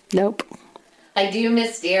 nope. I do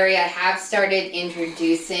miss dairy. I have started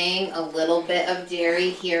introducing a little bit of dairy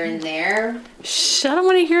here and there. Shh, I don't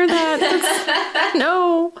want to hear that.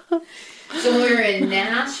 No. So when we were in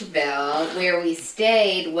Nashville, where we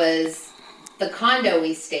stayed was, the condo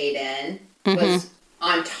we stayed in was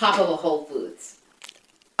on top of a Whole Foods.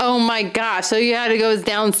 Oh my gosh. So you had to go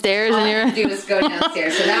downstairs All I had to do was go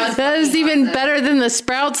downstairs. So that was even better than the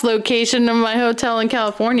Sprouts location of my hotel in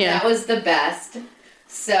California. That was the best.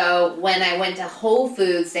 So when I went to Whole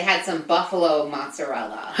Foods, they had some buffalo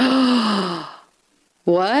mozzarella.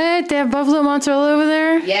 What? They have buffalo mozzarella over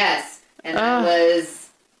there? Yes. And I was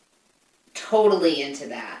totally into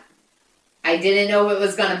that. I didn't know if it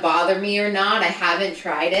was going to bother me or not. I haven't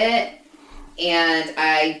tried it. And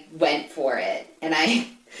I went for it. And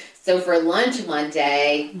so for lunch one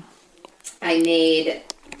day, I made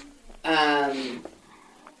a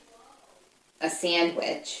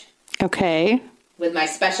sandwich. Okay. With my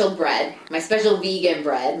special bread, my special vegan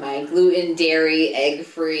bread, my gluten, dairy,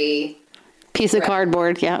 egg-free piece bread. Of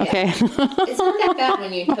cardboard. Yeah, okay. It's not that bad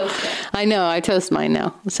when you toast it. I know. I toast mine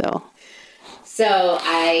now, so. So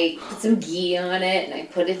I put some ghee on it, and I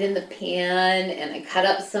put it in the pan, and I cut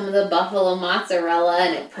up some of the buffalo mozzarella,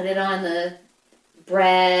 and I put it on the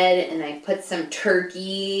bread, and I put some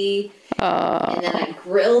turkey, and then I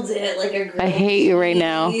grilled it like a grilled I hate you right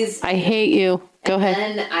now. I hate you. Go ahead.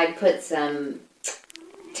 And then I put some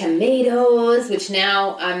tomatoes, which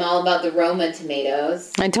now I'm all about the Roma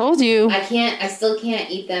tomatoes. I told you. I still can't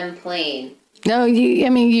eat them plain. No,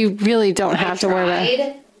 you really don't have to wear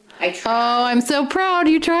that. I tried. Oh, I'm so proud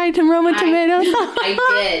you tried Roma tomatoes. I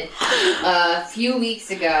did. A few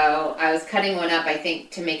weeks ago, I was cutting one up, I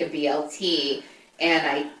think, to make a BLT, and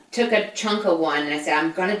I took a chunk of one, and I said,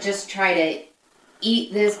 I'm going to just try to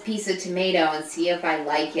eat this piece of tomato and see if I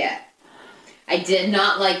like it. I did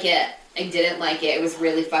not like it. I didn't like it. It was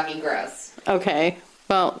really fucking gross. Okay.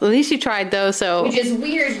 Well, at least you tried though, so. Which is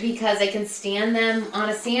weird because I can stand them on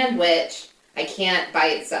a sandwich. I can't by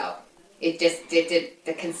itself. It just,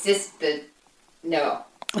 no.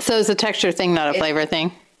 So it's a texture thing, not a flavor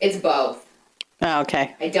thing? It's both. Oh,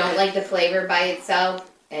 okay. I don't like the flavor by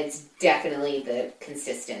itself. It's definitely the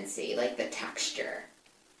consistency, like the texture.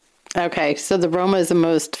 Okay, so the Roma is the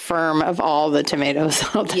most firm of all the tomatoes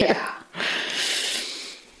out there. Yeah.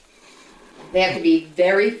 They have to be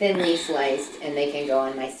very thinly sliced, and they can go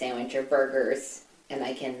on my sandwich or burgers, and I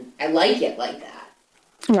like it like that.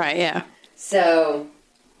 Right, yeah. So,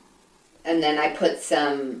 and then I put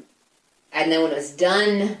some, and then when it was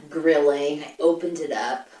done grilling, I opened it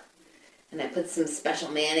up, and I put some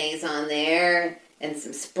special mayonnaise on there, and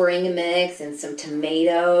some spring mix, and some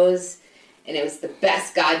tomatoes, and it was the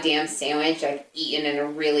best goddamn sandwich I've eaten in a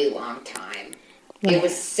really long time. It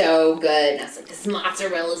was so good. And I was like, this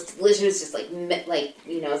mozzarella is delicious. Just like,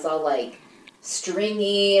 it's all like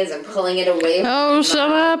stringy as I'm pulling it away. Oh,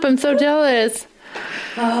 shut up. I'm so jealous.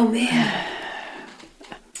 Oh, man.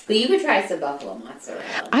 But you could try some buffalo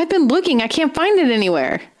mozzarella. I've been looking. I can't find it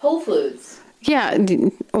anywhere. Whole Foods. Yeah.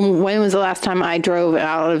 When was the last time I drove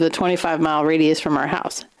out of the 25-mile radius from our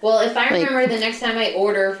house? Well, if I remember the next time I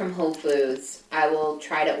order from Whole Foods, I will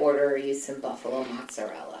try to order you some buffalo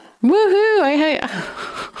mozzarella. Woohoo!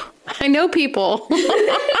 I know people.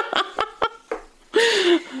 It's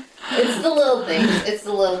It's the little things. It's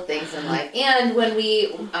the little things in life. And when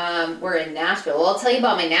we were in Nashville, well, I'll tell you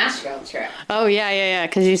about my Nashville trip. Oh, yeah,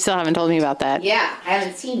 because you still haven't told me about that. Yeah, I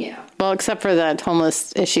haven't seen you. Well, except for that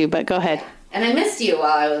homeless issue, but go ahead. Yeah. And I missed you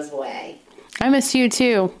while I was away. I missed you,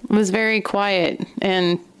 too. It was very quiet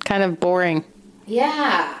and kind of boring.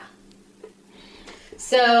 Yeah.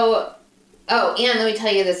 So, and let me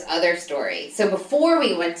tell you this other story. So before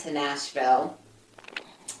we went to Nashville,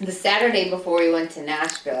 the Saturday before we went to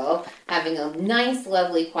Nashville, having a nice,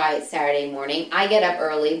 lovely, quiet Saturday morning, I get up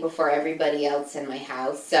early before everybody else in my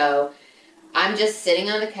house. So I'm just sitting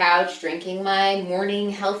on the couch drinking my morning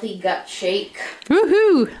healthy gut shake.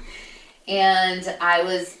 Woohoo! And I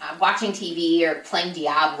was watching TV or playing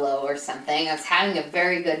Diablo or something. I was having a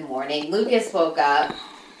very good morning. Lucas woke up,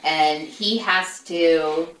 and he has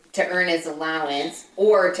to earn his allowance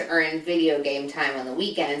or to earn video game time on the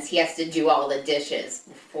weekends, he has to do all the dishes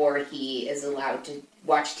before he is allowed to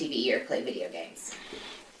watch TV or play video games.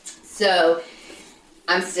 So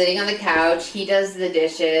I'm sitting on the couch. He does the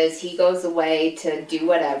dishes. He goes away to do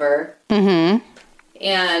whatever. Mm-hmm.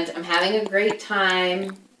 And I'm having a great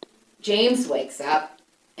time. James wakes up,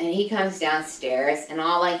 and he comes downstairs, and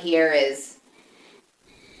all I hear is,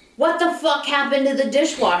 "What the fuck happened to the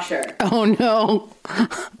dishwasher?" Oh, no.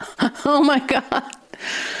 Oh, my God.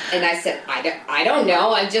 And I said, I don't know.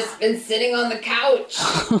 I've just been sitting on the couch,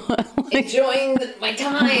 enjoying my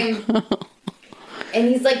time. And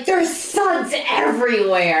he's like, "There's suds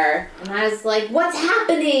everywhere." And I was like, "What's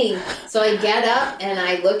happening?" So I get up and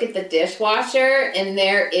I look at the dishwasher, and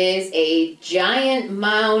there is a giant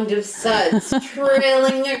mound of suds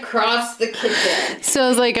trailing across the kitchen. So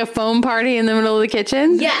it's like a foam party in the middle of the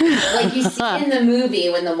kitchen? Yeah, like you see in the movie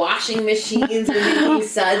when the washing machines are making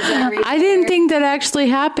suds everywhere. I didn't think that actually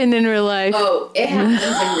happened in real life. Oh, it happens in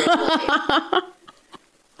real life.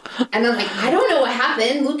 And I'm like, I don't know what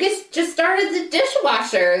happened. Lucas just started the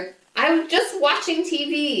dishwasher. I was just watching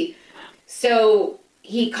TV. So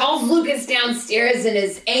he calls Lucas downstairs in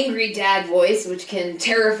his angry dad voice, which can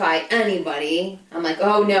terrify anybody. I'm like,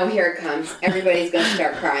 oh no, here it comes. Everybody's going to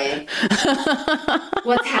start crying.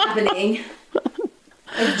 What's happening?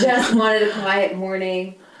 I just wanted a quiet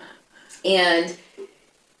morning. And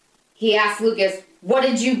he asked Lucas, "What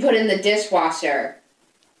did you put in the dishwasher?"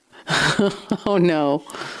 Oh no.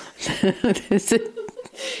 And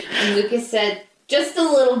Lucas said, "Just a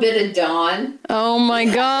little bit of Dawn." Oh my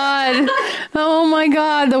God. Oh my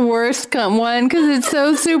God. The worst one because it's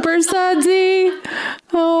so super sudsy.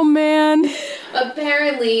 Oh man.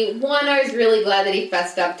 Apparently, I was really glad that he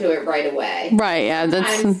fessed up to it right away. Right, yeah,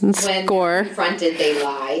 that's when score. Confronted, they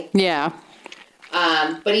lie. Yeah.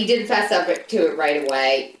 But he did fess up to it right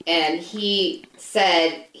away. And he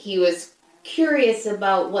said he was curious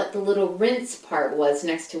about what the little rinse part was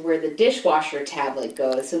next to where the dishwasher tablet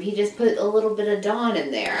goes, so he just put a little bit of Dawn in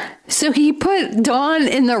there. So he put Dawn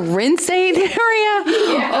in the rinse aid area?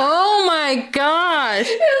 Yeah. Oh my gosh.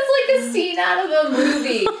 It was like a scene out of a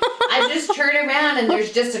movie. I just turn around and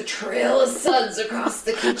there's just a trail of suds across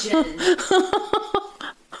the kitchen.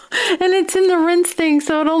 And it's in the rinse thing,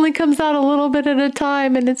 so it only comes out a little bit at a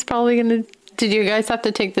time, and it's probably going to... Did you guys have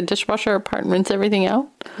to take the dishwasher apart and rinse everything out?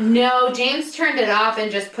 No, James turned it off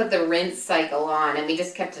and just put the rinse cycle on, and we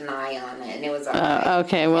just kept an eye on it, and it was all right.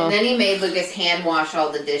 Okay, well... And then he made Lucas hand wash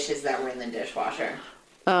all the dishes that were in the dishwasher.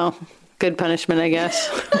 Oh, good punishment, I guess.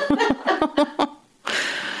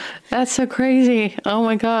 That's so crazy. Oh,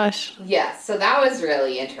 my gosh. Yeah, so that was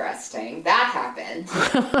really interesting. That happened.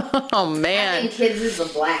 Oh, man. Having kids is a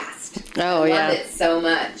blast. Oh, I love it so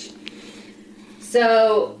much.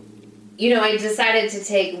 So... I decided to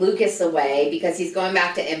take Lucas away because he's going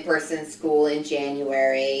back to in-person school in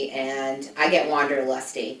January, and I get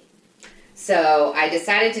wanderlusty. So I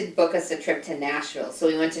decided to book us a trip to Nashville. So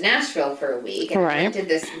we went to Nashville for a week, and I rented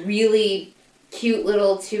this really cute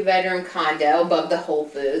little 2-bedroom condo above the Whole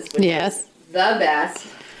Foods, which is the best.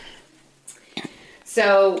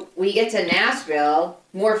 So we get to Nashville,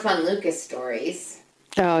 more fun Lucas stories.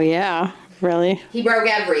 Oh, yeah. Really? He broke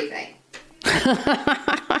everything.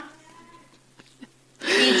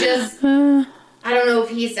 He just, I don't know if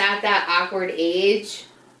he's at that awkward age.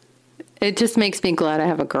 It just makes me glad I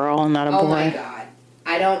have a girl and not a boy. Oh my God.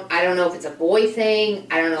 I don't know if it's a boy thing.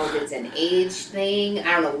 I don't know if it's an age thing.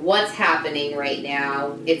 I don't know what's happening right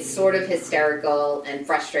now. It's sort of hysterical and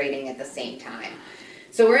frustrating at the same time.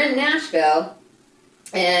 So we're in Nashville,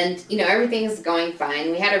 and, everything's going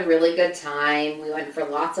fine. We had a really good time. We went for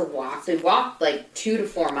lots of walks. We walked like 2 to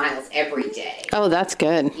 4 miles every day. Oh, that's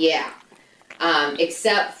good. Yeah.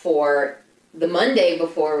 Except for the Monday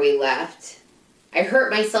before we left, I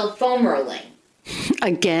hurt myself foam rolling.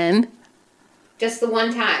 Again? Just the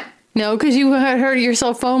one time. No, because you had heard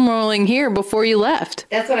yourself foam rolling here before you left.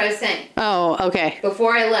 That's what I was saying. Oh, okay.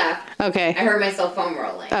 Before I left, okay, I heard myself foam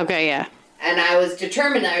rolling. Okay, yeah. And I was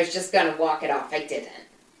determined I was just going to walk it off. I didn't.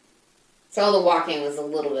 So all the walking was a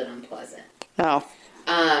little bit unpleasant. Oh.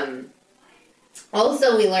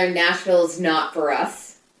 Also, we learned Nashville's not for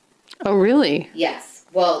us. Oh, really? Yes.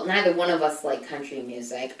 Well, neither one of us like country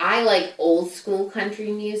music. I like old school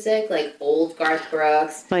country music, like old Garth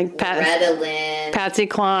Brooks, like Loretta Lynn, Patsy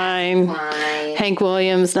Cline, Hank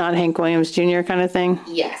Williams, not Hank Williams Jr. kind of thing.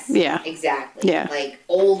 Yes. Yeah. Exactly. Yeah. Like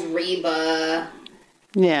old Reba.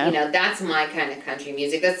 Yeah. You know, that's my kind of country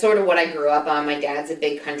music. That's sort of what I grew up on. My dad's a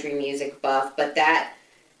big country music buff, but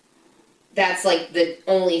that's like the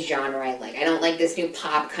only genre I like. I don't like this new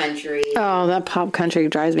pop country. Oh, that pop country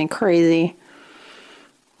drives me crazy.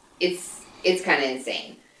 It's kind of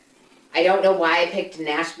insane. I don't know why I picked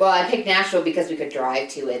Nashville. Well, I picked Nashville because we could drive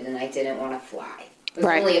to it, and I didn't want to fly. It was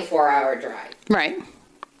only a 4-hour drive. Right.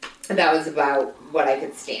 And that was about what I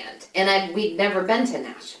could stand. And we'd never been to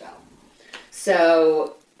Nashville.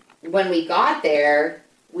 So when we got there,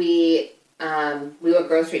 we went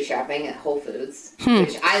grocery shopping at Whole Foods,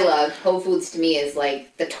 which I love. Whole Foods to me is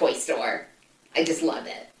like the toy store. I just love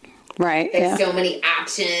it. Right. They have so many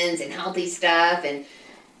options and healthy stuff, and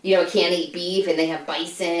you know, can't eat beef, and they have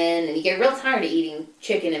bison, and you get real tired of eating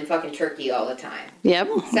chicken and fucking turkey all the time. Yep.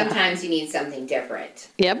 Sometimes you need something different.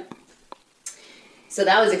 Yep. So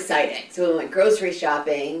that was exciting. So we went grocery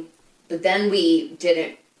shopping, but then we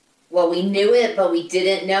knew it, but we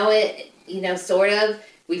didn't know it, you know, sort of.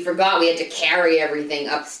 We forgot we had to carry everything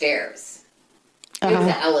upstairs. It was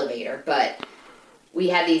an elevator, but we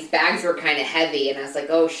had these bags were kind of heavy, and I was like,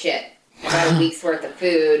 oh shit. About a week's worth of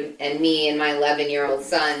food, and me and my 11-year-old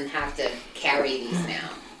son have to carry these now.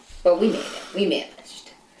 But we made it. We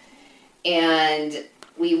managed. And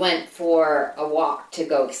we went for a walk to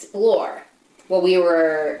go explore. Well, we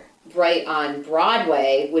were right on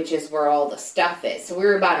Broadway, which is where all the stuff is. So we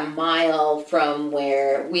were about a mile from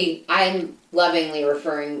where I'm lovingly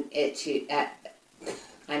referring to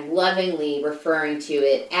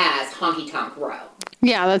it as Honky Tonk Row.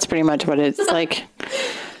 Yeah, that's pretty much what it's like.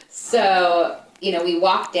 So, you know, we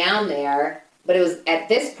walked down there, but at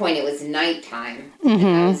this point it was nighttime. Mm-hmm. And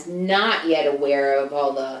I was not yet aware of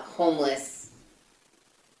all the homeless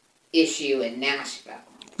issue in Nashville.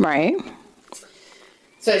 Right.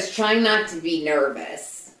 So I was trying not to be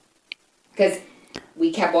nervous because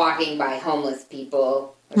we kept walking by homeless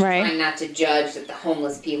people. I was trying not to judge that the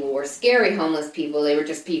homeless people were scary homeless people. They were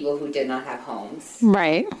just people who did not have homes.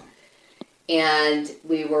 Right. And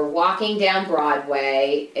we were walking down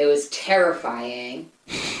Broadway. It was terrifying.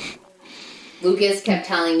 Lucas kept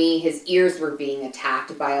telling me his ears were being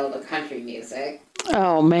attacked by all the country music.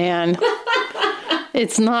 Oh, man.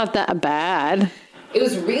 It's not that bad. It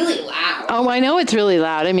was really loud. Oh, I know it's really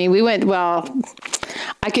loud. I mean,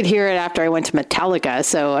 I could hear it after I went to Metallica.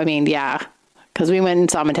 So, I mean, yeah. Because we went and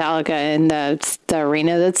saw Metallica in the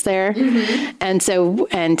arena that's there. Mm-hmm.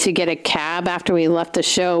 And to get a cab after we left the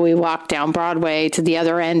show, we walked down Broadway to the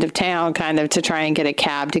other end of town kind of to try and get a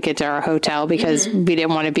cab to get to our hotel because we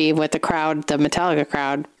didn't want to be with the crowd, the Metallica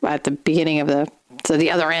crowd at the beginning of the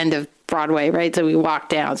other end of Broadway, right? So we walked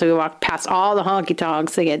down. So we walked past all the honky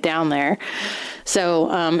tonks to get down there. So,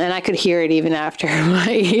 and I could hear it even after my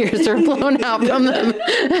ears were blown out from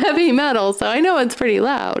the heavy metal. So I know it's pretty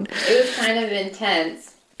loud. It was kind of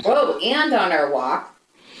intense. Oh, and on our walk,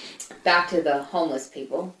 back to the homeless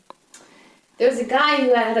people, there was a guy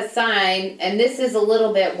who had a sign, and this is a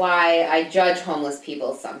little bit why I judge homeless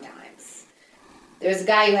people sometimes. There's a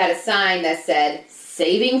guy who had a sign that said,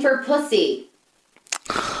 "Saving for pussy."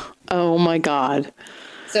 Oh my God.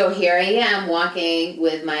 So here I am walking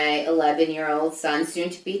with my 11-year-old son, soon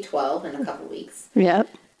to be 12 in a couple weeks. Yep.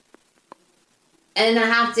 And I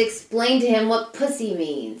have to explain to him what pussy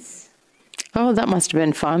means. Oh, that must have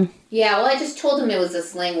been fun. Yeah, well, I just told him it was a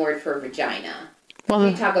slang word for vagina. Well,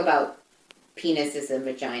 we talk about penises and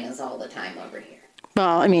vaginas all the time over here.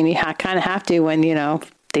 Well, I mean, you kind of have to when,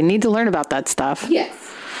 they need to learn about that stuff.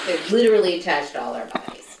 Yes. They're literally attached to all our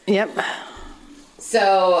bodies. Yep.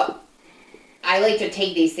 So I like to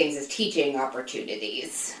take these things as teaching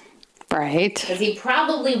opportunities. Right. Because he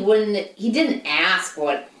didn't ask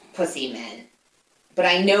what pussy meant. But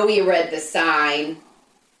I know he read the sign.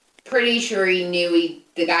 Pretty sure he knew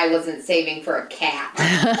the guy wasn't saving for a cat.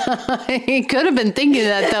 He could have been thinking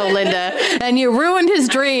that though, Linda. And you ruined his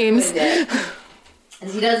dreams.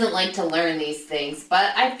 Because he doesn't like to learn these things.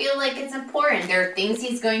 But I feel like it's important. There are things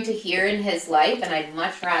he's going to hear in his life, and I'd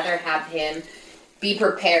much rather have him be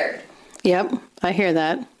prepared. Yep, I hear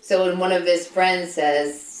that. So when one of his friends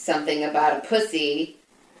says something about a pussy,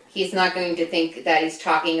 he's not going to think that he's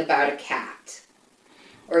talking about a cat.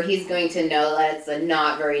 Or he's going to know that it's a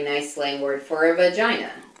not very nice slang word for a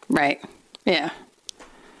vagina. Right. Yeah.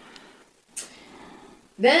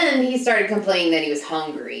 Then he started complaining that he was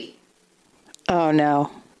hungry. Oh,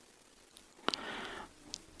 no.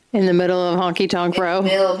 In the middle of Honky Tonk Row? In the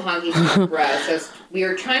middle of Honky Tonk Row. So we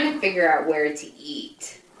were trying to figure out where to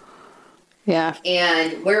eat. Yeah.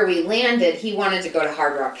 And where we landed, he wanted to go to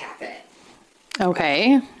Hard Rock Cafe.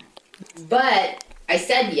 Okay. But I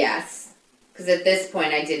said yes. Because at this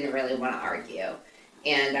point, I didn't really want to argue.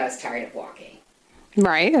 And I was tired of walking.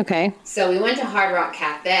 Right, okay. So we went to Hard Rock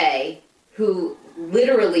Cafe, who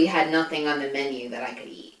literally had nothing on the menu that I could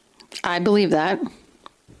eat. I believe that.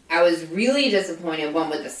 I was really disappointed, one,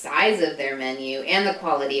 with the size of their menu and the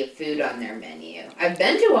quality of food on their menu. I've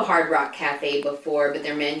been to a Hard Rock Cafe before, but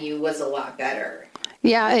their menu was a lot better.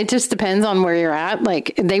 Yeah, it just depends on where you're at.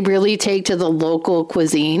 Like, they really take to the local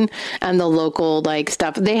cuisine and the local, like,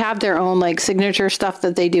 stuff. They have their own, like, signature stuff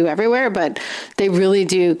that they do everywhere, but they really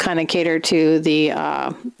do kind of cater to the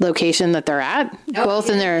location that they're at. Oh, both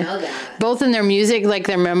in their music, like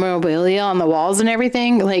their memorabilia on the walls and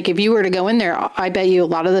everything. Like, if you were to go in there, I bet you a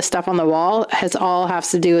lot of the stuff on the wall has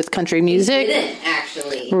to do with country music. It didn't,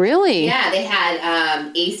 actually. Really? Yeah, they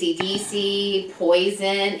had AC/DC,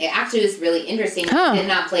 Poison. It actually was really interesting. Huh. They did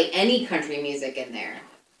not play any country music in there.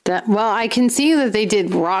 Well, I can see that they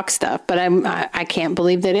did rock stuff, but I can't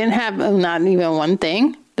believe they didn't have not even one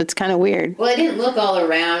thing. That's kind of weird. Well, I didn't look all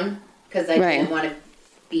around because I didn't want to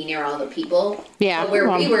be near all the people. Yeah. But where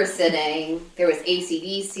we were sitting, there was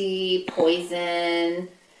AC/DC, Poison,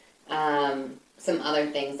 some other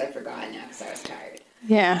things I forgot now because I was tired.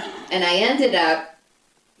 Yeah. And I ended up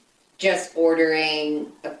just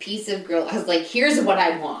ordering a piece of grilled... I was like, here's what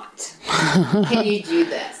I want. Can you do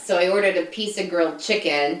this? So I ordered a piece of grilled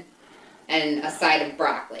chicken and a side of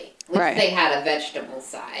broccoli. Which they had a vegetable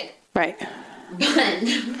side. Right. But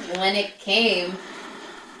when it came,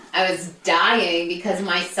 I was dying because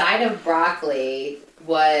my side of broccoli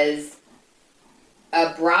was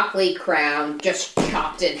a broccoli crown just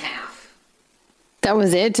chopped in half. That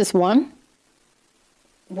was it? Just one?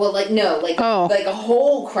 Well, like a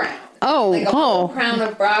whole crown. Oh, like a whole crown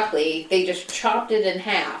of broccoli. They just chopped it in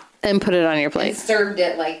half and put it on your plate. And served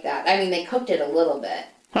it like that. I mean, they cooked it a little bit.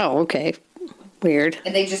 Oh, okay. Weird.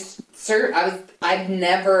 And they just served. I've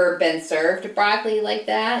never been served broccoli like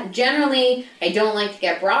that. Generally, I don't like to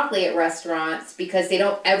get broccoli at restaurants because they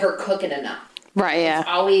don't ever cook it enough. Right. Yeah. It's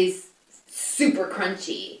always super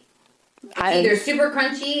crunchy. Either super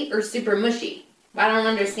crunchy or super mushy. I don't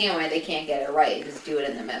understand why they can't get it right. Just do it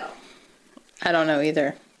in the middle. I don't know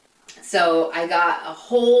either. So I got a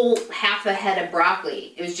whole half a head of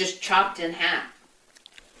broccoli. It was just chopped in half.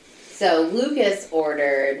 So Lucas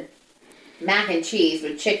ordered mac and cheese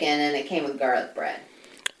with chicken, and it came with garlic bread.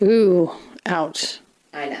 Ooh, ouch.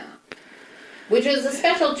 I know. Which was a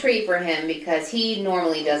special treat for him because he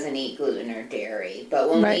normally doesn't eat gluten or dairy. But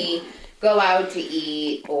when we go out to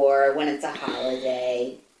eat or when it's a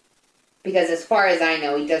holiday... Because as far as I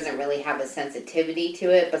know, he doesn't really have a sensitivity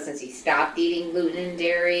to it. But since he stopped eating gluten and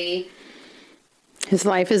dairy... His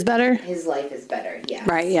life is better? His life is better, yes.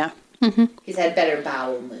 Right, yeah. Mm-hmm. He's had better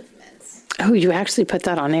bowel movements. Oh, you actually put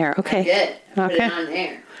that on there. Okay. I did. Put it on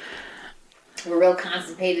there. We're a real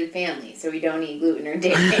constipated family, so we don't eat gluten or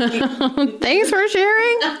dairy. Thanks for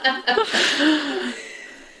sharing.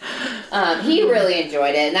 He really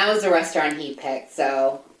enjoyed it, and that was the restaurant he picked,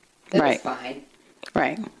 so it was fine.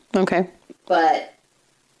 Right. Okay. But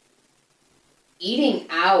eating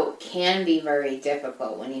out can be very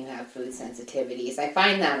difficult when you have food sensitivities. I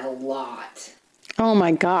find that a lot. Oh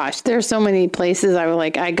my gosh. There's so many places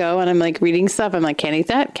I go and I'm like reading stuff. I'm like, can't eat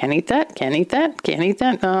that, can't eat that, can't eat that, can't eat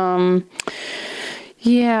that.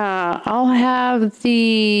 Yeah, I'll have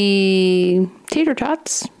the tater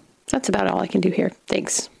tots. That's about all I can do here.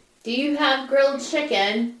 Thanks. Do you have grilled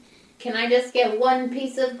chicken? Can I just get one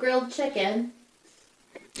piece of grilled chicken?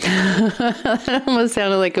 That almost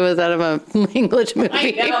sounded like it was out of an English movie.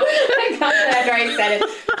 I know. I got that after I said it.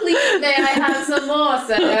 Please, may I have some more,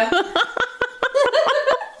 sir?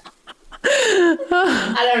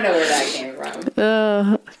 I don't know where that came from.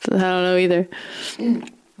 I don't know either.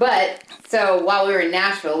 But, so while we were in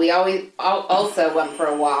Nashville, we also went for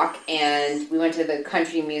a walk, and we went to the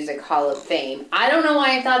Country Music Hall of Fame. I don't know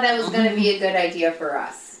why I thought that was going to be a good idea for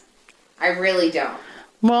us. I really don't.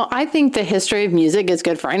 Well, I think the history of music is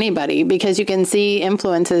good for anybody because you can see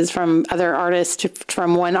influences from other artists,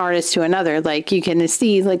 from one artist to another. Like you can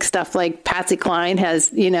see like stuff like Patsy Cline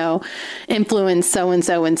has, influenced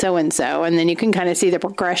so-and-so and so-and-so. And then you can kind of see the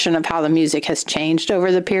progression of how the music has changed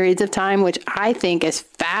over the periods of time, which I think is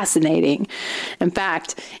fascinating. In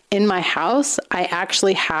fact, in my house, I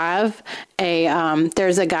actually have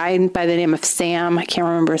there's a guy by the name of Sam. I can't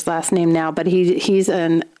remember his last name now, but he's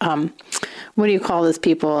an, what do you call those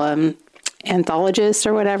people? Anthologist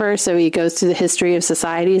or whatever. So he goes through the history of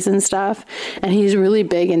societies and stuff. And he's really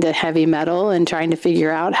big into heavy metal and trying to figure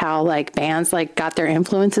out how like bands like got their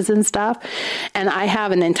influences and stuff. And I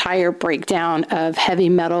have an entire breakdown of heavy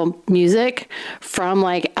metal music from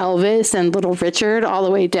like Elvis and Little Richard all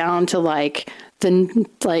the way down to the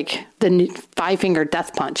Five Finger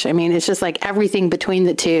Death Punch. I mean, it's just like everything between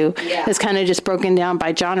the two is kind of just broken down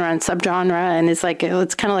by genre and subgenre. And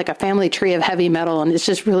it's kind of like a family tree of heavy metal. And it's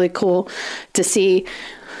just really cool to see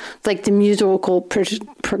like the musical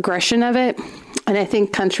progression of it. And I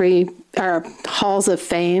think country or halls of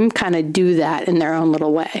fame kind of do that in their own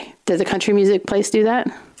little way. Does a country music place do that?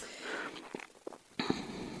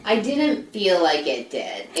 I didn't feel like it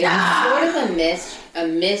did. It was sort of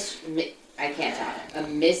I can't talk. A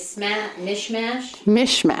mishmash?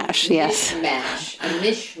 Mishmash, yes. A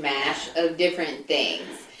mishmash of different things.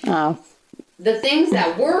 Oh. The things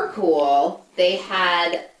that were cool, they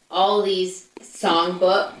had all these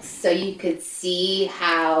songbooks, so you could see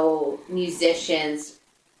how musicians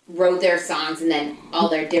wrote their songs and then all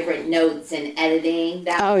their different notes and editing.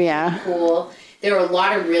 That was cool. There were a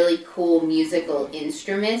lot of really cool musical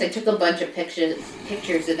instruments. I took a bunch of pictures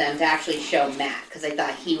of them to actually show Matt because I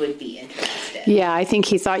thought he would be interested. Yeah, I think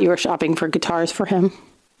he thought you were shopping for guitars for him.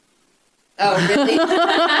 Oh, really?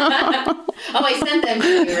 I sent them to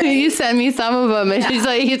you, right? You sent me some of them, and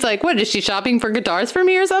he's like, what, is she shopping for guitars for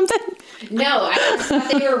me or something? No, I just thought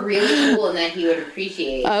they were really cool and that he would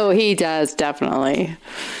appreciate. Oh, he does, definitely.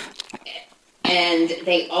 And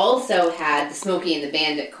they also had the Smokey and the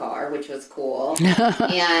Bandit car, which was cool.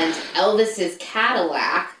 And Elvis's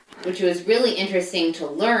Cadillac, which was really interesting to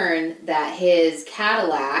learn that his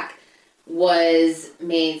Cadillac was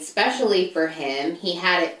made specially for him. He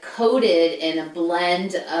had it coated in a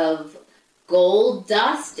blend of gold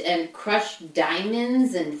dust and crushed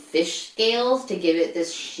diamonds and fish scales to give it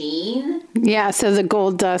this sheen. Yeah, so the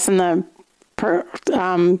gold dust and the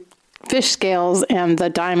fish scales and the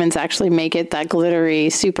diamonds actually make it that glittery,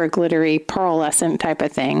 super glittery, pearlescent type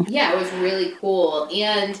of thing. Yeah, it was really cool.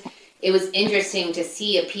 And it was interesting to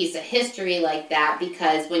see a piece of history like that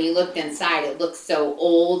because when you looked inside, it looked so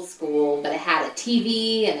old school, but it had a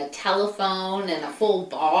TV and a telephone and a full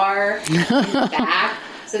bar in the back.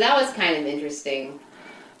 So that was kind of interesting.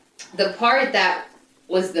 The part that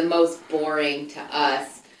was the most boring to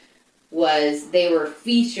us was they were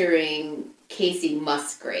featuring Casey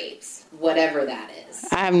Musgraves, whatever that is.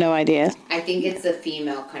 I have no idea. I think it's a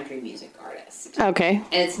female country music artist. Okay.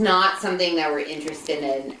 And it's not something that we're interested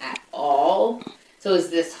in at all. So it's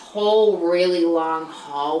this whole really long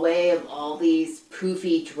hallway of all these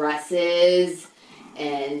poofy dresses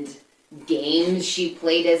and games she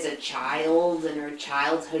played as a child and her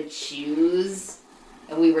childhood shoes.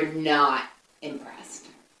 And we were not impressed.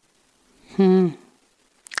 I'm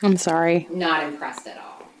sorry. Not impressed at all.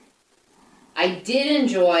 I did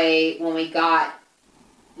enjoy when we got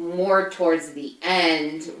more towards the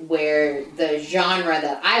end where the genre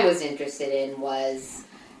that I was interested in was,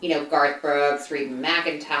 Garth Brooks, Reba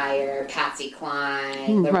McEntire, Patsy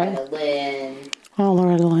Cline, Loretta Lynn. Oh,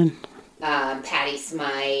 Loretta Lynn. Patti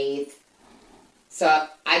Smythe. So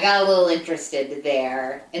I got a little interested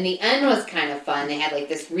there. And the end was kind of fun. They had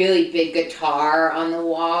this really big guitar on the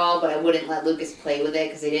wall, but I wouldn't let Lucas play with it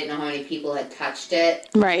because they didn't know how many people had touched it.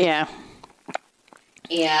 Right, yeah.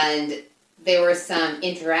 And there were some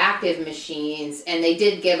interactive machines, and they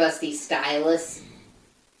did give us these stylus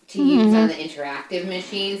to use on the interactive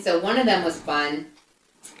machine. So one of them was fun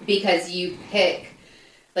because you pick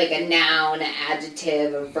a noun, an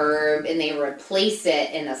adjective, a verb, and they replace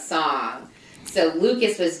it in a song. So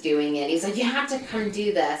Lucas was doing it. He's like, you have to come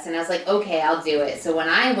do this. And I was like, okay, I'll do it. So when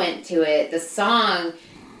I went to it, the song,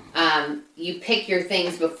 you pick your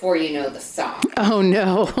things before you know the song. Oh,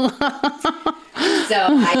 no. So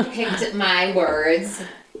I picked my words,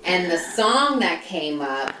 and the song that came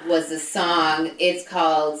up was a song. It's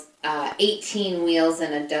called 18 Wheels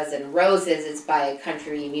and a Dozen Roses. It's by a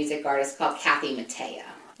country music artist called Kathy Mattea.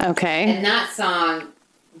 Okay. And that song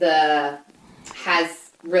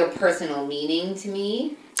has real personal meaning to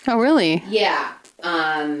me. Oh, really? Yeah.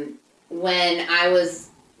 When I was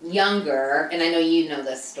younger, and I know you know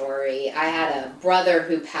this story, I had a brother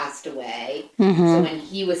who passed away. Mm-hmm. So when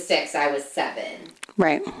he was 6, I was 7.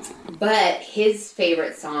 Right. But his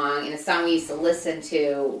favorite song, and a song we used to listen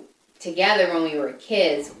to together when we were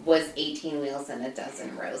kids, was 18 Wheels and a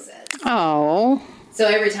Dozen Roses. Oh. So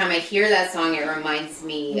every time I hear that song, it reminds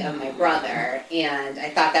me of my brother, and I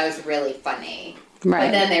thought that was really funny. Right.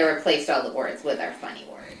 But then they replaced all the words with our funny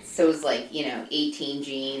words. So it was like, 18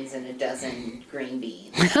 jeans and a dozen green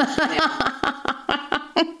beans. So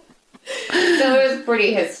it was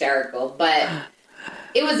pretty hysterical, but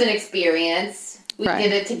it was an experience. We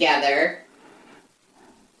did it together.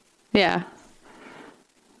 Yeah.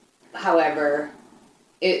 However,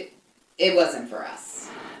 it wasn't for us.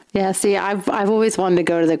 Yeah, see, I've always wanted to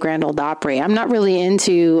go to the Grand Ole Opry. I'm not really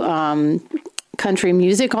into country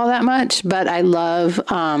music all that much, but I love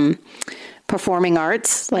performing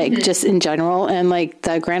arts, like just in general. And like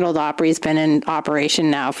the Grand Ole Opry's been in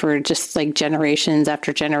operation now for just like generations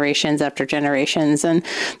after generations after generations. And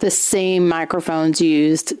the same microphones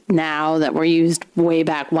used now that were used way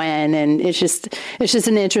back when. And it's just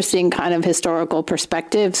an interesting kind of historical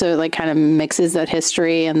perspective. So it like kind of mixes that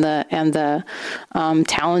history and the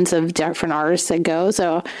talents of different artists that go.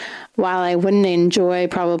 So while I wouldn't enjoy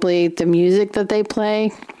probably the music that they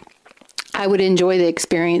play, I would enjoy the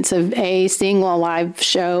experience of A, seeing a live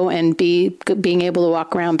show, and B, being able to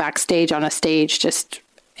walk around backstage on a stage just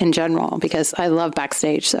in general, because I love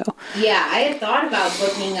backstage. So yeah, I had thought about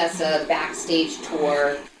booking us a backstage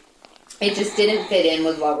tour. It just didn't fit in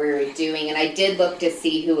with what we were doing, and I did look to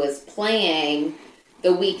see who was playing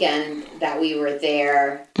the weekend that we were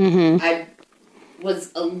there. Mm-hmm. I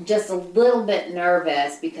was just a little bit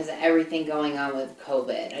nervous because of everything going on with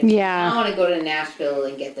COVID. I want to go to Nashville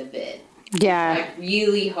and get the vid. Yeah. Like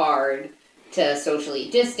really hard to socially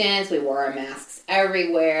distance. We wore our masks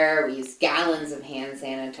everywhere. We used gallons of hand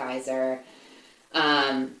sanitizer.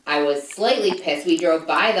 I was slightly pissed. We drove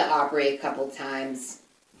by the Opry a couple times,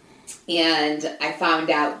 and I found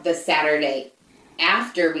out the Saturday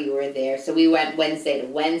after we were there. So we went Wednesday to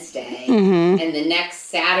Wednesday, mm-hmm. and the next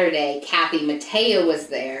Saturday, Kathy Mattea was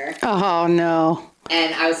there. Oh, no.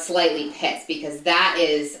 And I was slightly pissed because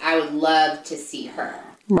I would love to see her.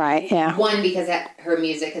 Right, yeah. One, because her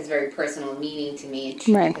music has very personal meaning to me, and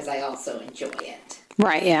two, because I also enjoy it.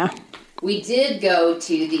 Right, yeah. We did go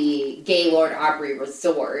to the Gaylord Opry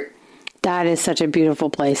Resort. That is such a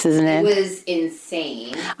beautiful place, isn't it? It was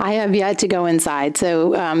insane. I have yet to go inside,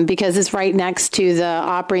 so because it's right next to the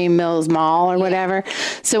Opry Mills Mall or whatever.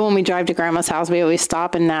 So when we drive to Grandma's house, we always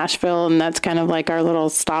stop in Nashville, and that's kind of like our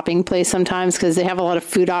little stopping place sometimes because they have a lot of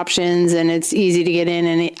food options, and it's easy to get in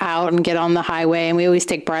and out and get on the highway. And we always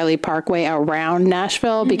take Briley Parkway around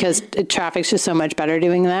Nashville because traffic's just so much better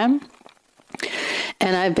doing that.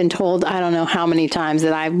 And I've been told, I don't know how many times,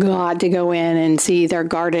 that I've got to go in and see their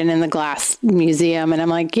garden in the glass museum. And I'm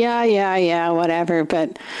like, yeah, whatever.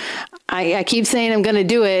 But I keep saying I'm going to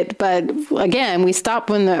do it. But again, we stop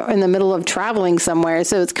when in the middle of traveling somewhere.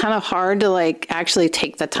 So it's kind of hard to like actually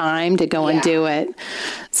take the time to go and do it.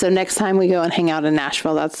 So next time we go and hang out in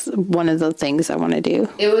Nashville, that's one of the things I want to do.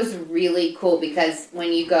 It was really cool because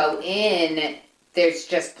when you go in, there's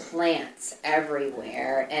just plants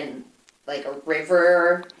everywhere, and like a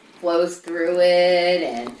river flows through it,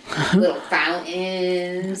 and little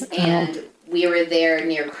fountains. And we were there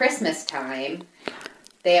near Christmas time.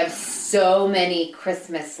 They have so many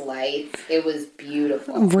Christmas lights. It was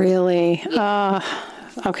beautiful. Really? Yeah.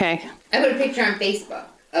 Okay. I put a picture on Facebook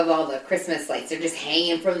of all the Christmas lights. They're just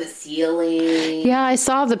hanging from the ceiling. Yeah, I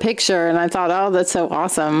saw the picture and I thought, oh, that's so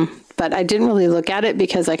awesome. But I didn't really look at it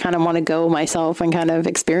because I kind of want to go myself and kind of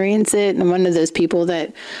experience it. And I'm one of those people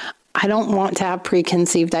that I don't want to have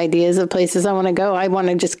preconceived ideas of places I want to go. I want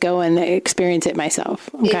to just go and experience it myself.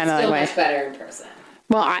 It's still much better in person.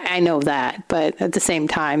 Well, I know that, but at the same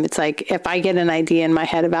time, it's like if I get an idea in my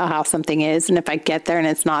head about how something is, and if I get there and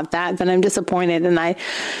it's not that, then I'm disappointed. And I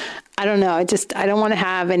don't know. I don't want to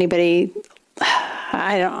have anybody.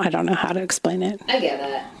 I don't know how to explain it. I get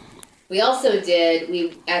it. We also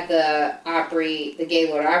did at the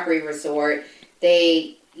Gaylord Opry Resort.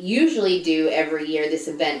 They usually do every year this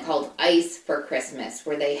event called Ice for Christmas,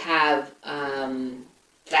 where they have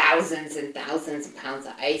thousands and thousands of pounds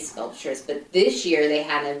of ice sculptures. But this year they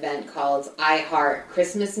had an event called I Heart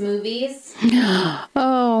Christmas Movies.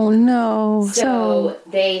 Oh, no. So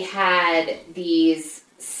they had these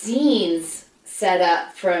scenes set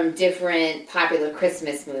up from different popular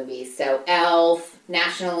Christmas movies. So Elf,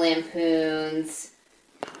 National Lampoon's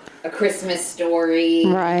A Christmas Story,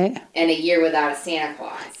 right, and A Year Without a Santa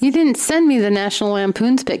Claus. You didn't send me the National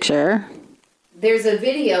Lampoon's picture. there's a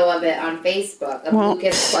video of it on Facebook of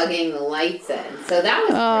Lucas plugging the lights in. So that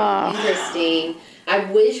was pretty interesting.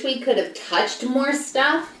 I wish we could have touched more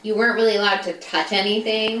stuff. You weren't really allowed to touch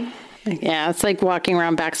anything. Yeah, it's like walking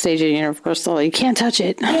around backstage at Universal. You can't touch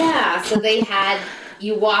it. Yeah, so they had,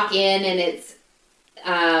 you walk in and it's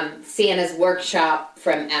Santa's workshop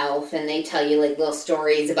from Elf, and they tell you like little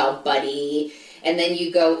stories about Buddy. And then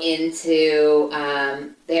you go into,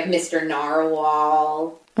 they have Mr.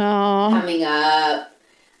 Narwhal coming up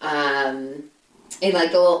in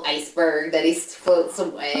like a little iceberg that he floats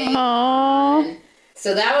away. Aww.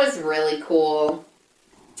 So that was really cool.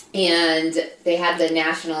 And they had the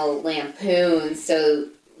National Lampoon. So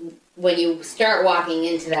when you start walking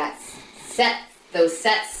into that those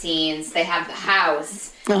set scenes, they have the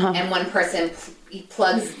house, and one person he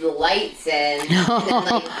plugs the lights in, and then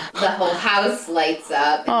like the whole house lights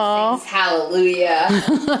up and sings Hallelujah.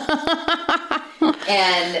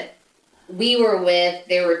 And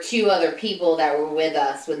there were two other people that were with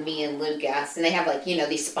us, with me and Lucas, and they have like,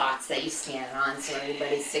 these spots that you stand on so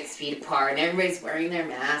everybody's 6 feet apart and everybody's wearing their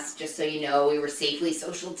masks just so we were safely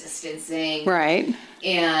social distancing. Right.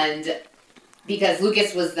 And because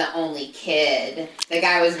Lucas was the only kid, the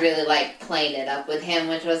guy was really like playing it up with him,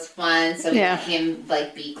 which was fun. So we let him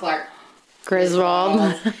like be Clark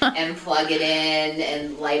Griswold and plug it in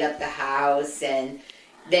and light up the house. And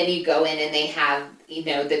then you go in and they have,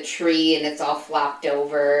 the tree and it's all flopped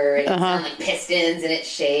over and it's on like pistons and it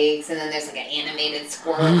shakes. And then there's like an animated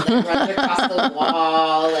squirrel that runs across the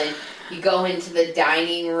wall. And you go into the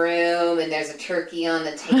dining room and there's a turkey on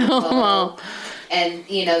the table. And,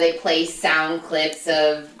 they play sound clips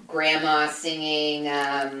of Grandma singing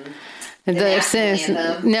the national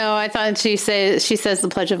anthem. No, I thought she says the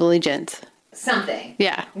Pledge of Allegiance. Something.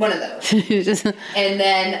 Yeah. One of those. And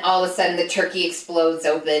then all of a sudden the turkey explodes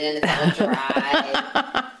open and it's all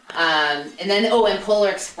dry. And then, and Polar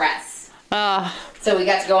Express. So we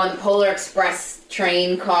got to go on the Polar Express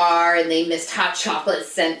train car, and they missed hot chocolate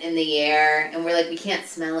scent in the air. And we're like, we can't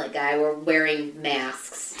smell it, guy. We're wearing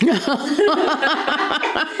masks. Nobody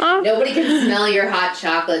can smell your hot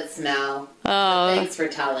chocolate smell. So thanks for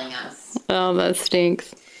telling us. Oh, that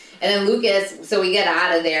stinks. And then Lucas, so we get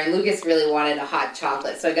out of there, and Lucas really wanted a hot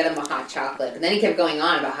chocolate, so I got him a hot chocolate. And then he kept going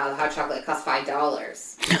on about how the hot chocolate cost $5.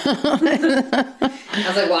 I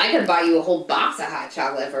was like, well, I could buy you a whole box of hot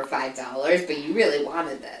chocolate for $5, but you really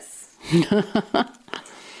wanted this.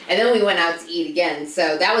 And then we went out to eat again.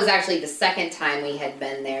 So that was actually the second time we had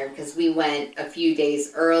been there, because we went a few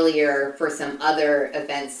days earlier for some other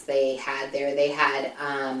events they had there. They had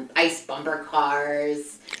ice bumper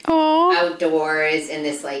cars outdoors, and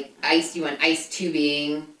this like ice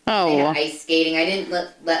tubing. They had ice skating. I didn't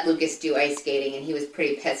let Lucas do ice skating, and he was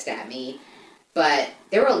pretty pissed at me. But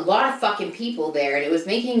there were a lot of fucking people there, and it was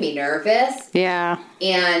making me nervous. Yeah.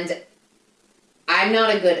 And I'm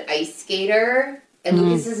not a good ice skater. And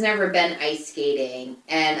Lucas has never been ice skating,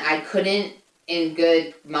 and I couldn't, in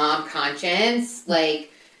good mom conscience,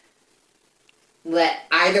 like, let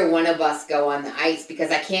either one of us go on the ice,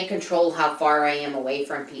 because I can't control how far I am away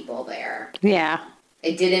from people there. Yeah.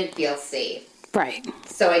 It didn't feel safe. Right.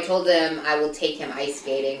 So I told him I will take him ice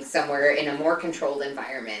skating somewhere in a more controlled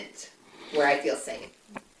environment where I feel safe.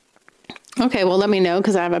 Okay, well, let me know,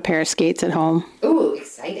 because I have a pair of skates at home. Ooh,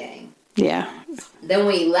 exciting. Yeah. Then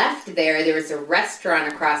we left there was a restaurant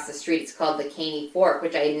across the street. It's called the Caney Fork,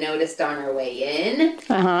 which I noticed on our way in.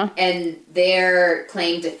 And their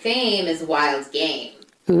claim to fame is wild game.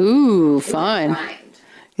 Ooh, fun.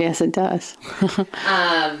 Yes, it does.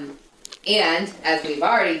 And as we've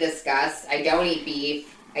already discussed, I don't eat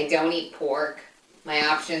beef. I don't eat pork. My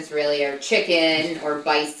options really are chicken or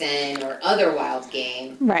bison or other wild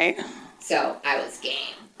game. Right. So I was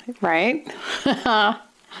game. Right.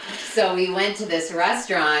 So we went to this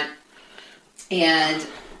restaurant, and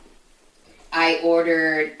I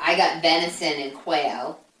got venison and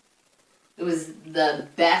quail. It was the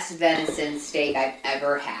best venison steak I've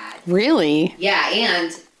ever had. Really? Yeah,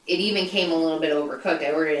 and it even came a little bit overcooked.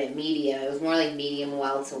 I ordered it medium. It was more like medium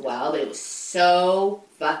well to well, but it was so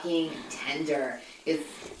fucking tender.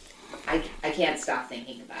 I can't stop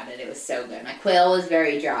thinking about it. It was so good. My quail was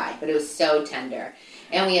very dry, but it was so tender.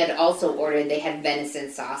 And we had also they had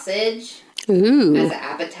venison sausage as an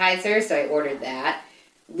appetizer, so I ordered that.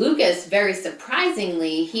 Lucas, very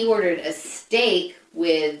surprisingly, he ordered a steak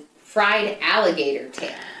with fried alligator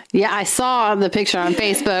tail. Yeah, I saw the picture on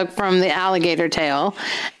Facebook from the alligator tail,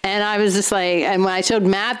 and I was just like, and when I showed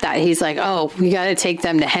Matt that, he's like, oh, we got to take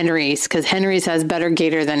them to Henry's, because Henry's has better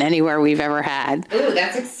gator than anywhere we've ever had. Ooh,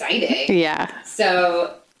 that's exciting. Yeah.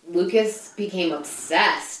 So Lucas became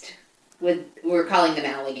obsessed with, we're calling them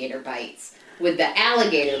alligator bites, with the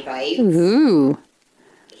alligator bites. Ooh.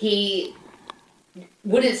 He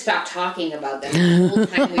wouldn't stop talking about them the whole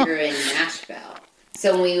time we were in Nashville.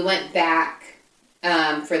 So when we went back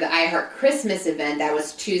for the iHeart Christmas event, that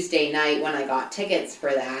was Tuesday night when I got tickets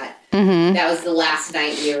for that. Mm-hmm. That was the last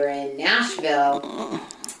night we were in Nashville.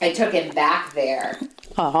 I took him back there.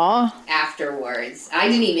 Aww. Afterwards. I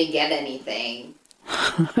didn't even get anything.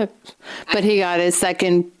 But he got his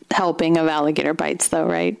second helping of alligator bites, though,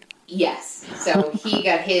 right? Yes. So he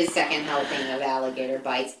got his second helping of alligator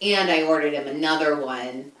bites, and I ordered him another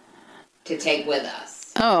one to take with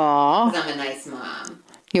us. Aww. Because I'm a nice mom.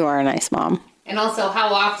 You are a nice mom. And also,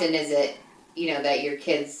 how often is it, that your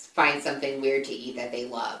kids find something weird to eat that they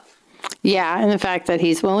love? Yeah, and the fact that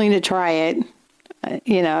he's willing to try it,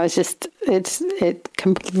 it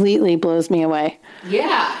completely blows me away.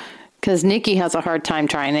 Yeah. Because Nikki has a hard time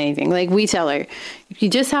trying anything. Like, we tell her, you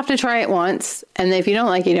just have to try it once, and if you don't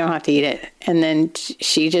like it, you don't have to eat it. And then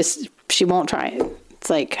she won't try it. It's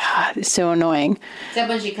like, God, it's so annoying. Except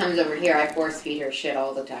when she comes over here, I force feed her shit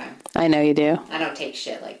all the time. I know you do. I don't take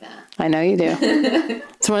shit like that. I know you do.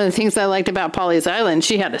 It's one of the things I liked about Polly's Island.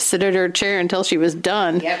 She had to sit at her chair until she was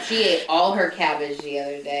done. Yep, she ate all her cabbage the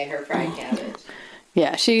other day, her fried cabbage.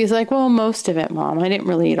 Yeah, she's like, well, most of it, Mom. I didn't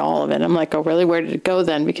really eat all of it. I'm like, oh, really? Where did it go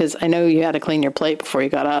then? Because I know you had to clean your plate before you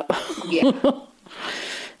got up. Yeah.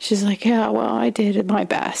 She's like, yeah, well, I did my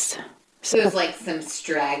best. So it was like some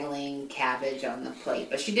straggling cabbage on the plate,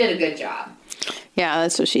 but she did a good job. Yeah,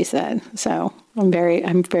 that's what she said. So I'm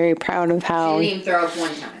very proud of how. She didn't even throw up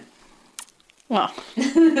one time. Well,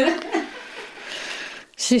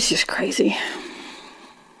 she's just crazy.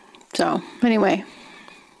 So anyway.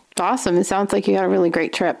 Awesome. It sounds like you had a really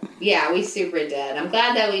great trip. Yeah, we super did. I'm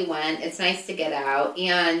glad that we went. It's nice to get out.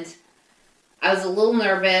 And I was a little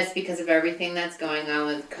nervous because of everything that's going on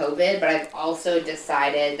with COVID, but I've also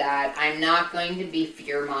decided that I'm not going to be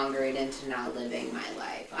fear-mongered into not living my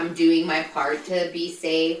life. I'm doing my part to be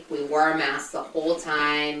safe. We wore a mask the whole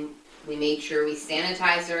time. We made sure we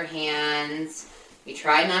sanitized our hands. We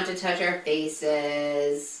tried not to touch our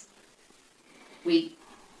faces.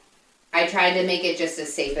 I tried to make it just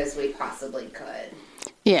as safe as we possibly could.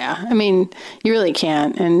 Yeah, I mean, you really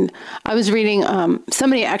can't. And I was reading,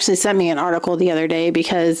 somebody actually sent me an article the other day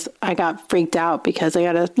because I got freaked out because I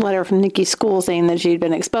got a letter from Nikki's school saying that she'd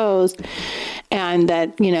been exposed and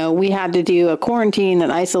that, we had to do a quarantine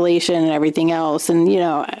and isolation and everything else. And,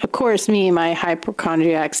 of course, my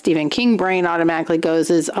hypochondriac Stephen King brain automatically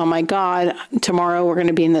goes oh my God, tomorrow we're going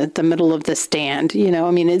to be in the middle of the stand.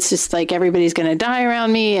 It's just like everybody's going to die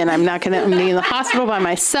around me and I'm going to be in the hospital by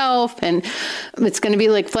myself and it's going to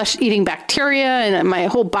be like flesh-eating bacteria and my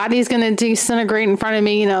whole body's going to disintegrate in front of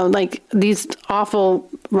me, like these awful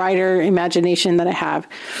writer imagination that I have.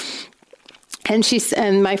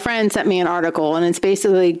 And my friend sent me an article and it's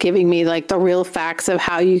basically giving me like the real facts of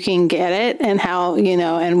how you can get it and how,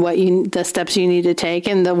 and the steps you need to take.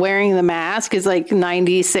 And the wearing the mask is like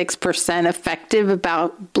 96% effective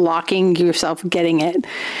about blocking yourself getting it.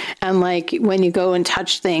 And like when you go and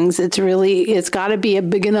touch things, it's got to be a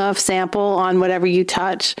big enough sample on whatever you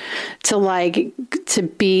touch to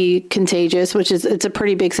be contagious, it's a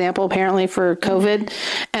pretty big sample apparently for COVID.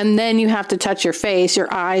 Mm-hmm. And then you have to touch your face,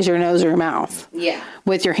 your eyes, your nose, or your mouth. Yeah.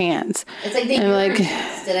 With your hands. It's like the urine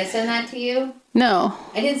test. Did I send that to you? No.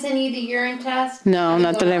 I didn't send you the urine test? No,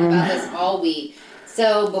 not that I remember. About this all week.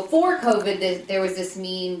 So before COVID, there was this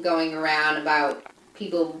meme going around about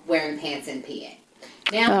people wearing pants and peeing.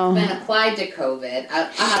 Now it's been applied to COVID.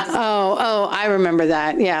 I remember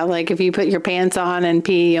that. Yeah, like if you put your pants on and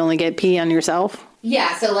pee, you only get pee on yourself.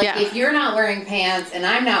 Yeah, so if you're not wearing pants and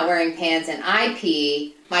I'm not wearing pants and I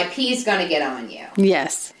pee, my pee's going to get on you.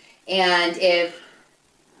 Yes. And if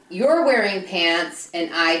you're wearing pants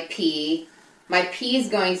and I pee, my pee is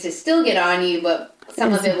going to still get on you, but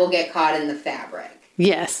some of it will get caught in the fabric.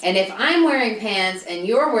 Yes. And if I'm wearing pants and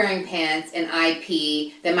you're wearing pants and I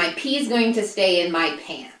pee, then my pee is going to stay in my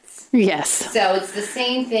pants. Yes. So it's the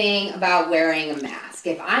same thing about wearing a mask.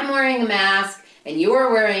 If I'm wearing a mask and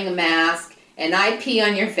you're wearing a mask and I pee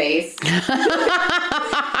on your face...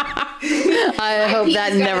 I hope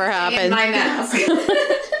that never happens. My mask.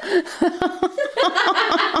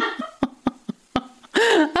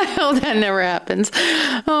 I hope that never happens.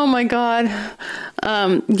 Oh my God.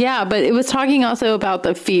 Yeah, but it was talking also about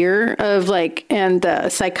the fear of and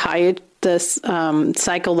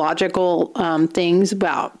psychological things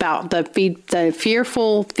about the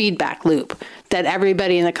fearful feedback loop that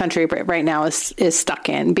everybody in the country right now is stuck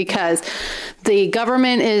in because the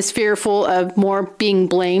government is fearful of more being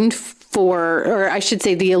blamed or I should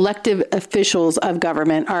say the elected officials of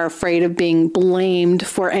government are afraid of being blamed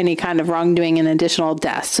for any kind of wrongdoing and additional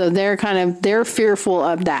deaths. So they're fearful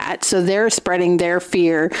of that. So they're spreading their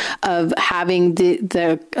fear of having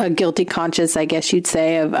the guilty conscience, I guess you'd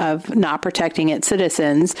say, of not protecting its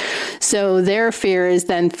citizens. So their fear is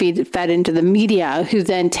then fed into the media, who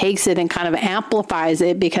then takes it and kind of amplifies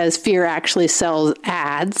it, because fear actually sells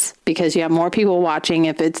ads, because you have more people watching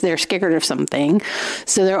if they're scared of something.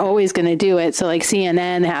 So they're always going to do it. So like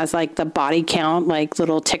CNN has like the body count, like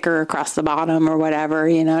little ticker across the bottom or whatever,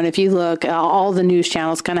 and if you look, all the news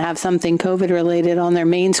channels kind of have something COVID related on their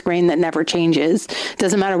main screen that never changes.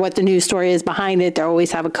 Doesn't matter what the news story is behind it. They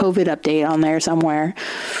always have a COVID update on there somewhere.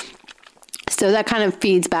 So that kind of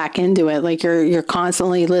feeds back into it. Like you're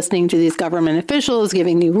constantly listening to these government officials,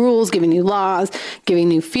 giving new rules, giving new laws, giving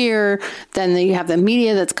new fear. Then you have the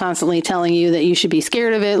media that's constantly telling you that you should be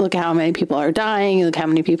scared of it. Look how many people are dying. Look how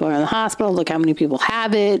many people are in the hospital. Look how many people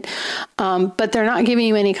have it. But they're not giving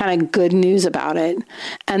you any kind of good news about it.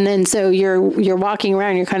 And then so you're walking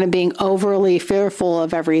around, you're kind of being overly fearful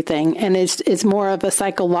of everything. And it's more of a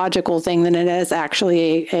psychological thing than it is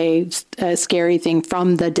actually a scary thing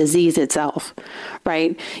from the disease itself.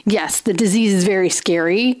 Right? Yes, the disease is very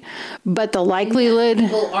scary, but the likelihood...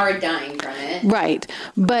 People are dying from it. Right.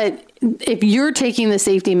 But if you're taking the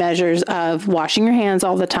safety measures of washing your hands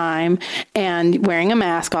all the time and wearing a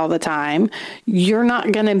mask all the time, you're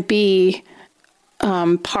not going to be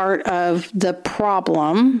part of the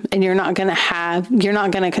problem, and you're not going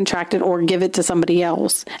to contract it or give it to somebody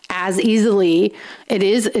else as easily. It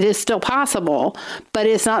is still possible, but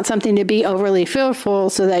it's not something to be overly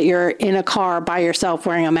fearful so that you're in a car by yourself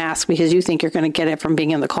wearing a mask because you think you're going to get it from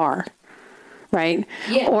being in the car. Right?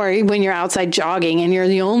 Yeah. Or when you're outside jogging and you're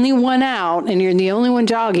the only one out and you're the only one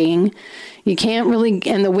jogging, you can't really,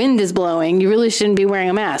 and the wind is blowing, you really shouldn't be wearing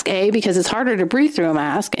a mask. Because it's harder to breathe through a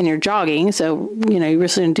mask and you're jogging. So, you really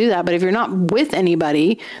shouldn't do that. But if you're not with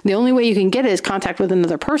anybody, the only way you can get it is contact with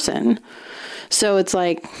another person. So it's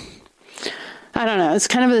like, I don't know, it's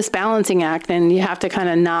kind of this balancing act, and you have to kind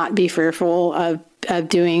of not be fearful of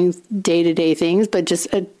doing day-to-day things, but just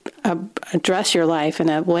address your life in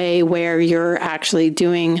a way where you're actually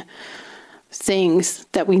doing things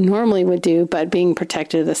that we normally would do, but being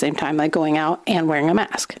protected at the same time, like going out and wearing a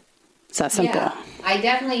mask. It's that simple. Yeah, I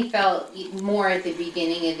definitely felt more at the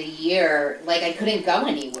beginning of the year like I couldn't go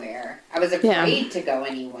anywhere. I was afraid to go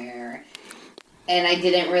anywhere. And I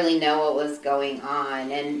didn't really know what was going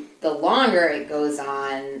on. And the longer it goes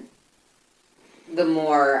on, the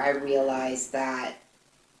more I realize that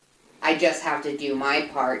I just have to do my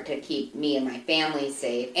part to keep me and my family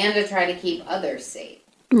safe and to try to keep others safe.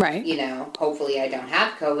 Right. Hopefully I don't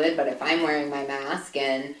have COVID, but if I'm wearing my mask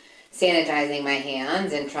and sanitizing my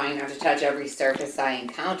hands and trying not to touch every surface I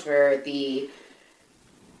encounter, the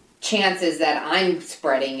chances that I'm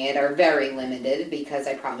spreading it are very limited because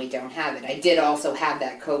I probably don't have it. I did also have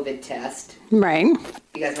that COVID test. Right.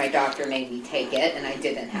 Because my doctor made me take it and I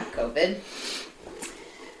didn't have COVID.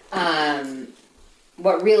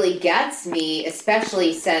 What really gets me,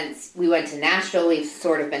 especially since we went to Nashville, we've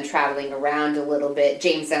sort of been traveling around a little bit.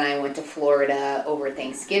 James and I went to Florida over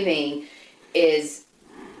Thanksgiving, is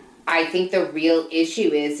I think the real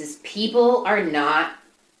issue is people are not,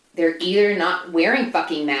 they're either not wearing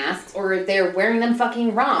fucking masks or they're wearing them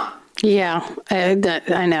fucking wrong. Yeah, I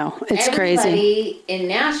know. It's crazy. Everybody in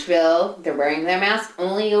Nashville, they're wearing their mask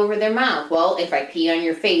only over their mouth. Well, if I pee on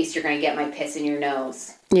your face, you're going to get my piss in your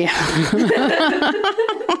nose. Yeah. I'm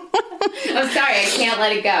sorry, I can't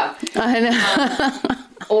let it go. I know.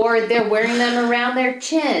 Or they're wearing them around their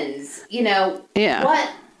chins. Yeah.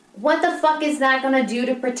 What the fuck is that going to do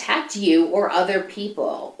to protect you or other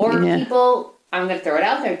people? Or people, I'm going to throw it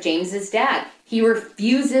out there, James's dad. He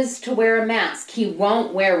refuses to wear a mask. He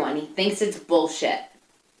won't wear one. He thinks it's bullshit.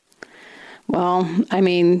 Well, I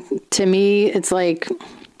mean, to me, it's like,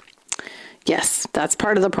 yes, that's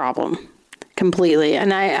part of the problem. Completely.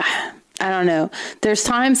 And I don't know. There's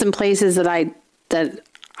times and places that I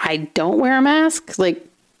don't wear a mask, like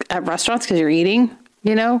at restaurants because you're eating,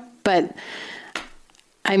 but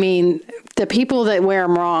I mean, the people that wear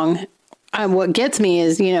them wrong, what gets me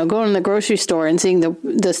is, going to the grocery store and seeing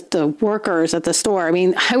the workers at the store. I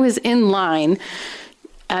mean, I was in line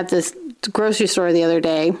at this grocery store the other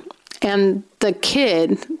day, and the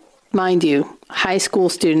kid, mind you, high school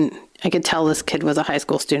student, I could tell this kid was a high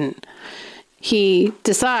school student. He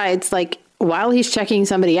decides, while he's checking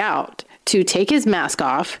somebody out, to take his mask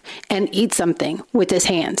off and eat something with his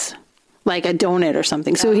hands, like a donut or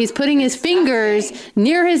something. So he's putting his fingers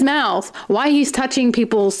near his mouth while he's touching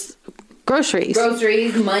people's groceries,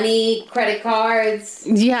 money, credit cards.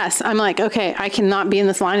 Yes. I'm like, okay, I cannot be in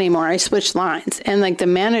this line anymore. I switched lines. And like the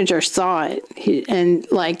manager saw it and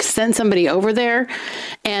like sent somebody over there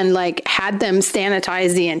and like had them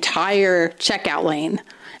sanitize the entire checkout lane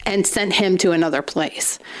and sent him to another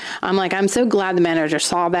place. I'm like, I'm so glad the manager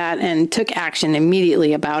saw that and took action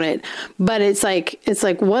immediately about it. But it's like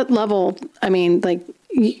what level? I mean, like,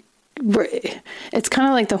 it's kind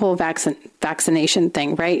of like the whole vaccination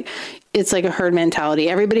thing, right? It's like a herd mentality.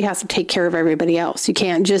 Everybody has to take care of everybody else. You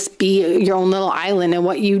can't just be your own little island and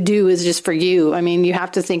what you do is just for you. I mean, you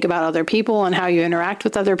have to think about other people and how you interact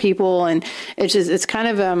with other people. And it's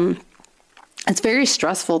kind of, it's very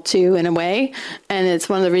stressful too, in a way. And it's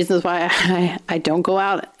one of the reasons why I don't go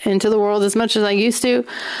out into the world as much as I used to,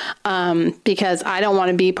 because I don't want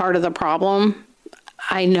to be part of the problem.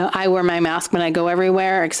 I know I wear my mask when I go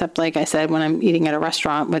everywhere, except like I said, when I'm eating at a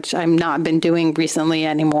restaurant, which I've not been doing recently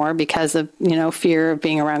anymore because of, fear of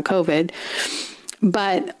being around COVID.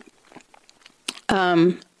 But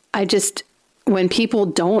when people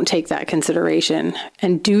don't take that consideration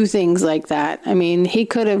and do things like that, I mean, he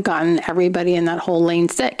could have gotten everybody in that whole lane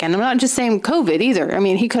sick. And I'm not just saying COVID either. I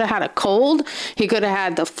mean, he could have had a cold. He could have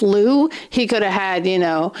had the flu. He could have had,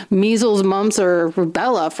 measles, mumps, or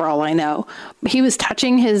rubella for all I know. He was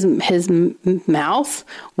touching his mouth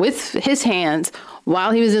with his hands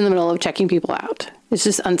while he was in the middle of checking people out. It's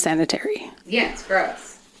just unsanitary. Yeah, it's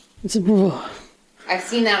gross. I've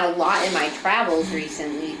seen that a lot in my travels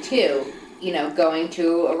recently, too. Going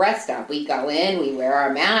to a rest stop. We go in, we wear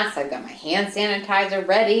our masks. I've got my hand sanitizer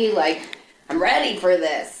ready. Like, I'm ready for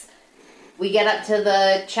this. We get up to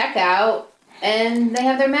the checkout, and they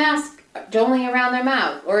have their mask only around their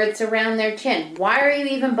mouth, or it's around their chin. Why are you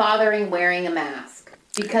even bothering wearing a mask?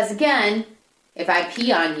 Because, again, if I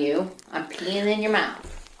pee on you, I'm peeing in your mouth.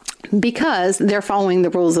 Because they're following the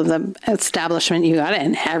rules of the establishment you got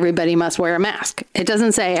in. Everybody must wear a mask. It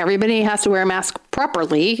doesn't say everybody has to wear a mask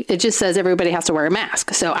properly. It just says everybody has to wear a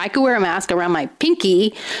mask. So I could wear a mask around my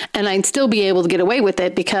pinky and I'd still be able to get away with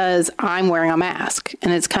it because I'm wearing a mask.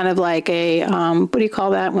 And it's kind of like a, what do you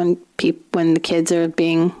call that when the kids are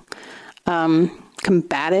being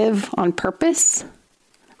combative on purpose,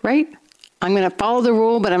 right? I'm going to follow the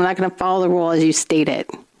rule, but I'm not going to follow the rule as you state it,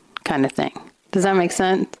 kind of thing. Does that make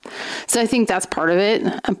sense? So I think that's part of it.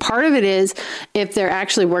 And part of it is if they're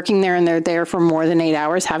actually working there and they're there for more than 8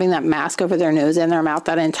 hours, having that mask over their nose and their mouth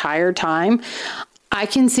that entire time, I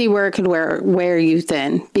can see where it could wear you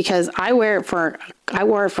thin, because I wore it for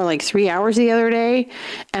like 3 hours the other day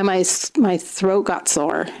and my throat got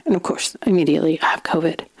sore. And of course, immediately I have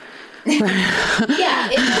COVID. Yeah,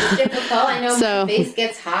 it's difficult. I know my face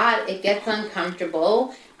gets hot. It gets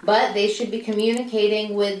uncomfortable. But they should be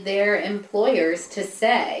communicating with their employers to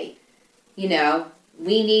say, we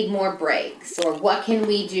need more breaks, or what can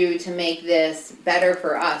we do to make this better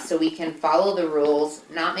for us so we can follow the rules,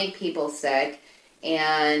 not make people sick,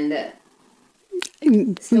 and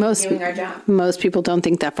still doing our job. Most people don't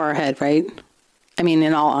think that far ahead, right? I mean,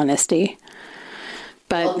 in all honesty.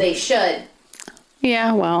 But well, they should.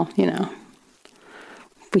 Yeah, well,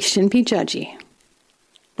 we shouldn't be judgy.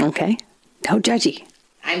 Okay? No judgy.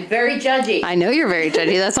 I'm very judgy. I know you're very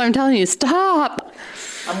judgy. That's why I'm telling you. Stop.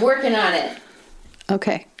 I'm working on it.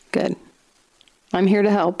 Okay, good. I'm here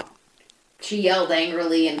to help. She yelled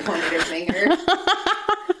angrily and pointed her finger.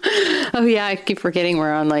 Oh, yeah. I keep forgetting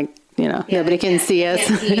we're on, nobody can see us. I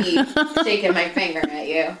can't see me shaking my finger at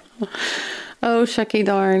you. Oh, shucky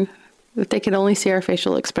darn. If they could only see our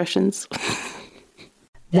facial expressions.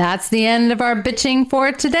 That's the end of our bitching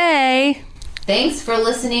for today. Thanks for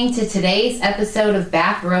listening to today's episode of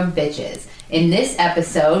Bathrobe Bitches. In this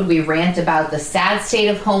episode, we rant about the sad state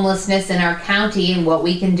of homelessness in our county and what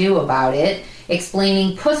we can do about it,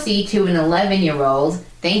 explaining pussy to an 11-year-old,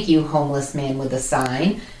 thank you, homeless man with a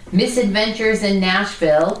sign, misadventures in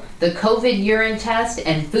Nashville, the COVID urine test,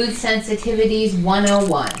 and food sensitivities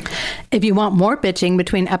 101. If you want more bitching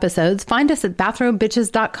between episodes, find us at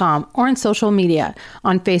bathrobebitches.com or on social media.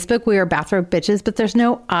 On Facebook, we are Bathrobe Bitches, but there's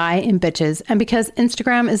no I in bitches. And because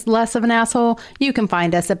Instagram is less of an asshole, you can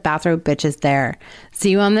find us at Bathrobe Bitches there.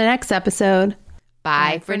 See you on the next episode.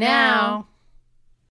 Bye for now.